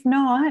chat. If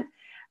not,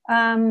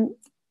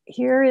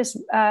 here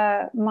is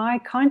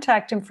my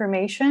contact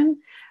information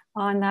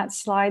on that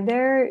slide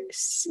there,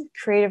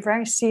 creative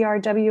writing,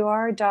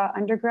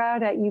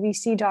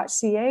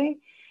 crwr.undergrad@ubc.ca.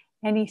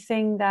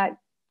 Anything that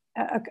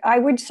I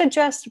would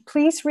suggest,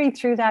 please read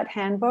through that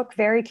handbook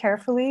very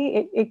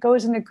carefully. It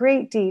goes into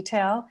great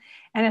detail,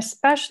 and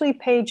especially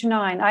page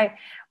 9.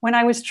 When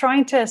I was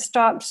trying to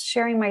stop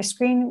sharing my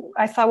screen,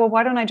 I thought, well,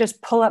 why don't I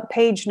just pull up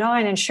page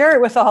 9 and share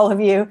it with all of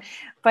you?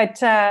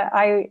 But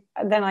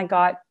then I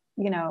got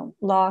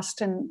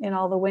lost in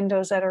all the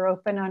windows that are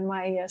open on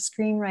my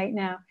screen right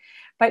now.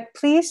 But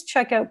please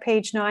check out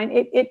page 9.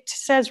 It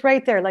says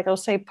right there, like I'll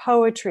say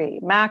poetry,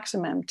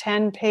 maximum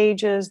 10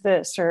 pages,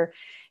 this, or,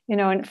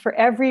 and for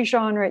every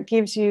genre, it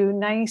gives you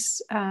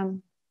nice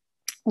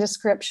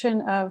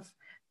description of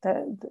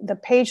the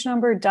page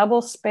number,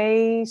 double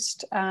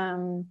spaced,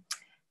 and,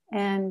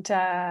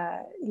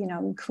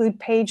 include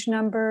page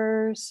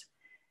numbers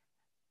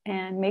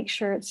and make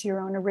sure it's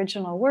your own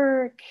original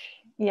work.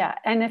 Yeah,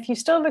 and if you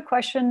still have a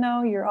question,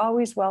 though, you're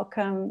always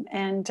welcome.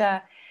 And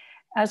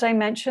as I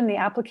mentioned, the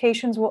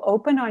applications will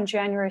open on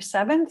January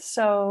 7th.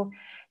 So,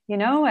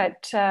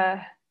 at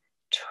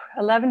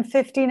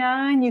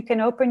 11:59, you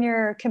can open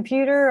your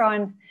computer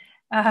on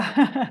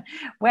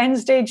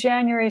Wednesday,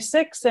 January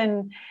 6th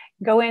and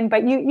go in.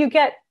 But you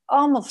get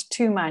almost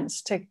 2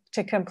 months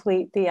to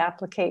complete the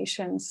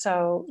application.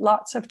 So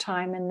lots of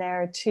time in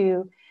there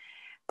to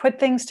put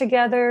things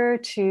together,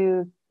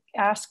 to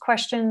ask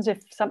questions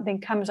if something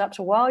comes up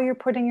while you're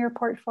putting your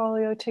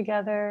portfolio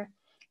together.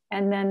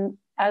 And then,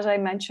 as I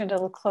mentioned,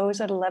 it'll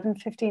close at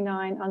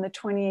 11:59 on the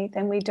 28th,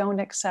 and we don't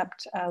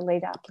accept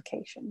late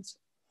applications.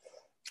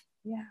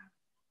 Yeah.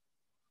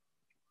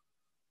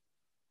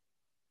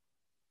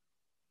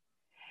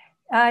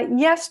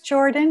 Yes,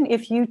 Jordan,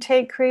 if you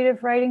take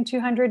Creative Writing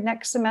 200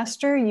 next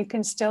semester, you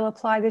can still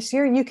apply this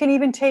year. You can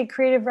even take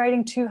Creative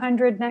Writing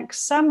 200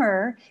 next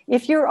summer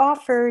if you're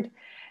offered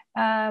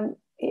a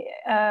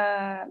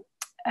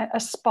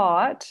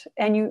spot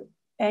and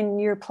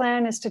your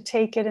plan is to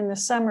take it in the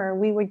summer.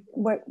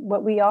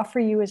 What we offer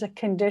you is a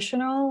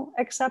conditional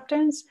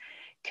acceptance,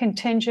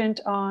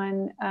 contingent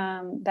on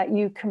that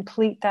you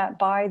complete that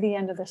by the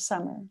end of the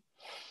summer.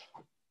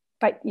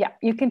 But yeah,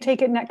 you can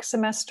take it next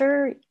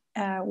semester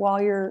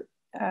while you're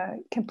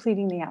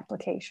completing the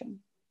application.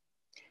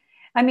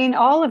 I mean,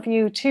 all of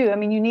you too. I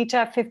mean, you need to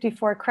have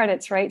 54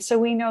 credits, right? So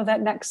we know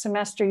that next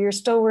semester you're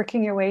still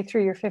working your way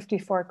through your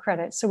 54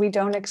 credits. So we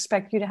don't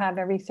expect you to have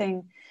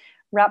everything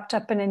wrapped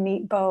up in a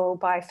neat bow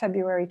by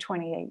February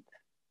 28th.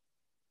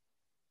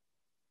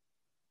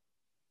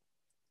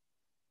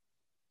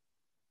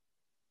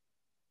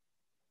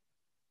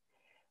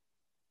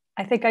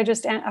 I think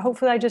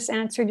hopefully I just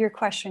answered your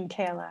question,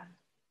 Kayla.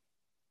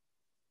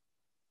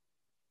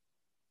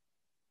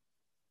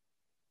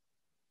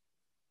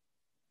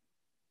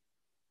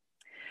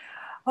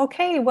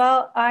 Okay,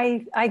 well,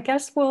 I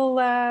guess we'll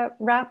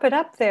wrap it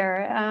up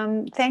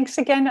there. Thanks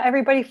again,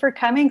 everybody, for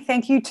coming.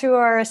 Thank you to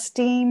our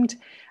esteemed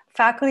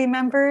faculty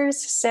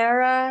members,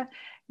 Sarah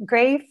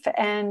Grafe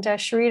and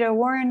Sharita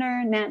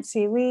Warner,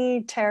 Nancy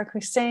Lee, Tarek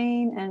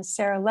Hussein, and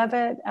Sarah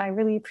Levitt. I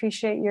really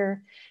appreciate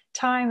your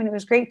time, and it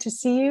was great to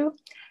see you,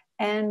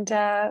 and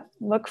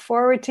look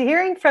forward to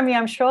hearing from you.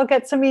 I'm sure I'll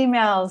get some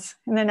emails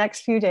in the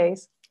next few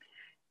days.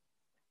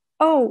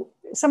 Oh,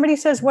 somebody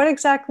says, what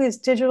exactly is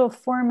digital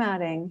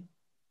formatting?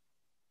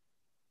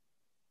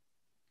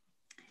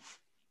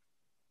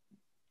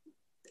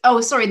 Oh,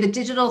 sorry, the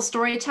digital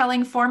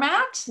storytelling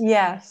format?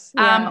 Yes.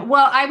 Yeah.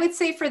 Well, I would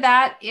say for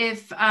that,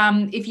 if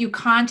you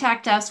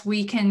contact us,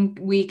 we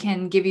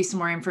can give you some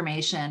more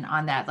information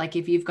on that. Like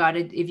if you've got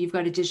a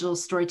digital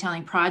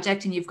storytelling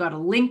project and you've got a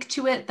link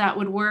to it, that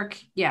would work.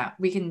 Yeah,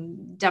 we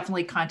can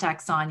definitely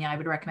contact Sonia, I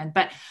would recommend.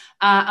 But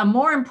a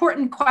more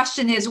important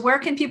question is, where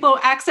can people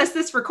access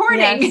this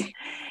recording?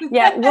 Yes.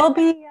 Yeah,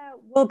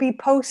 we'll be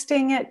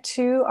posting it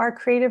to our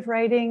creative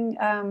writing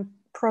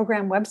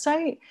program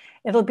website.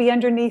 It'll be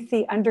underneath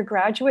the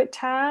undergraduate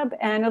tab,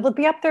 and it'll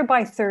be up there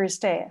by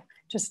Thursday.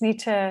 Just need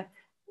to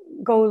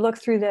go look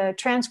through the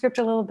transcript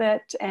a little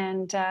bit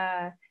and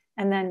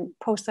then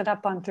post it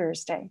up on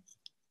Thursday.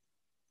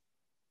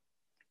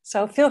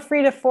 So feel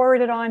free to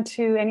forward it on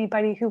to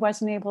anybody who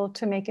wasn't able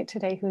to make it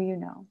today who you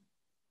know.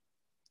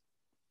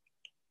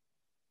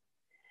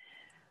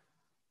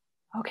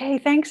 Okay,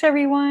 thanks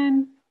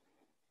everyone.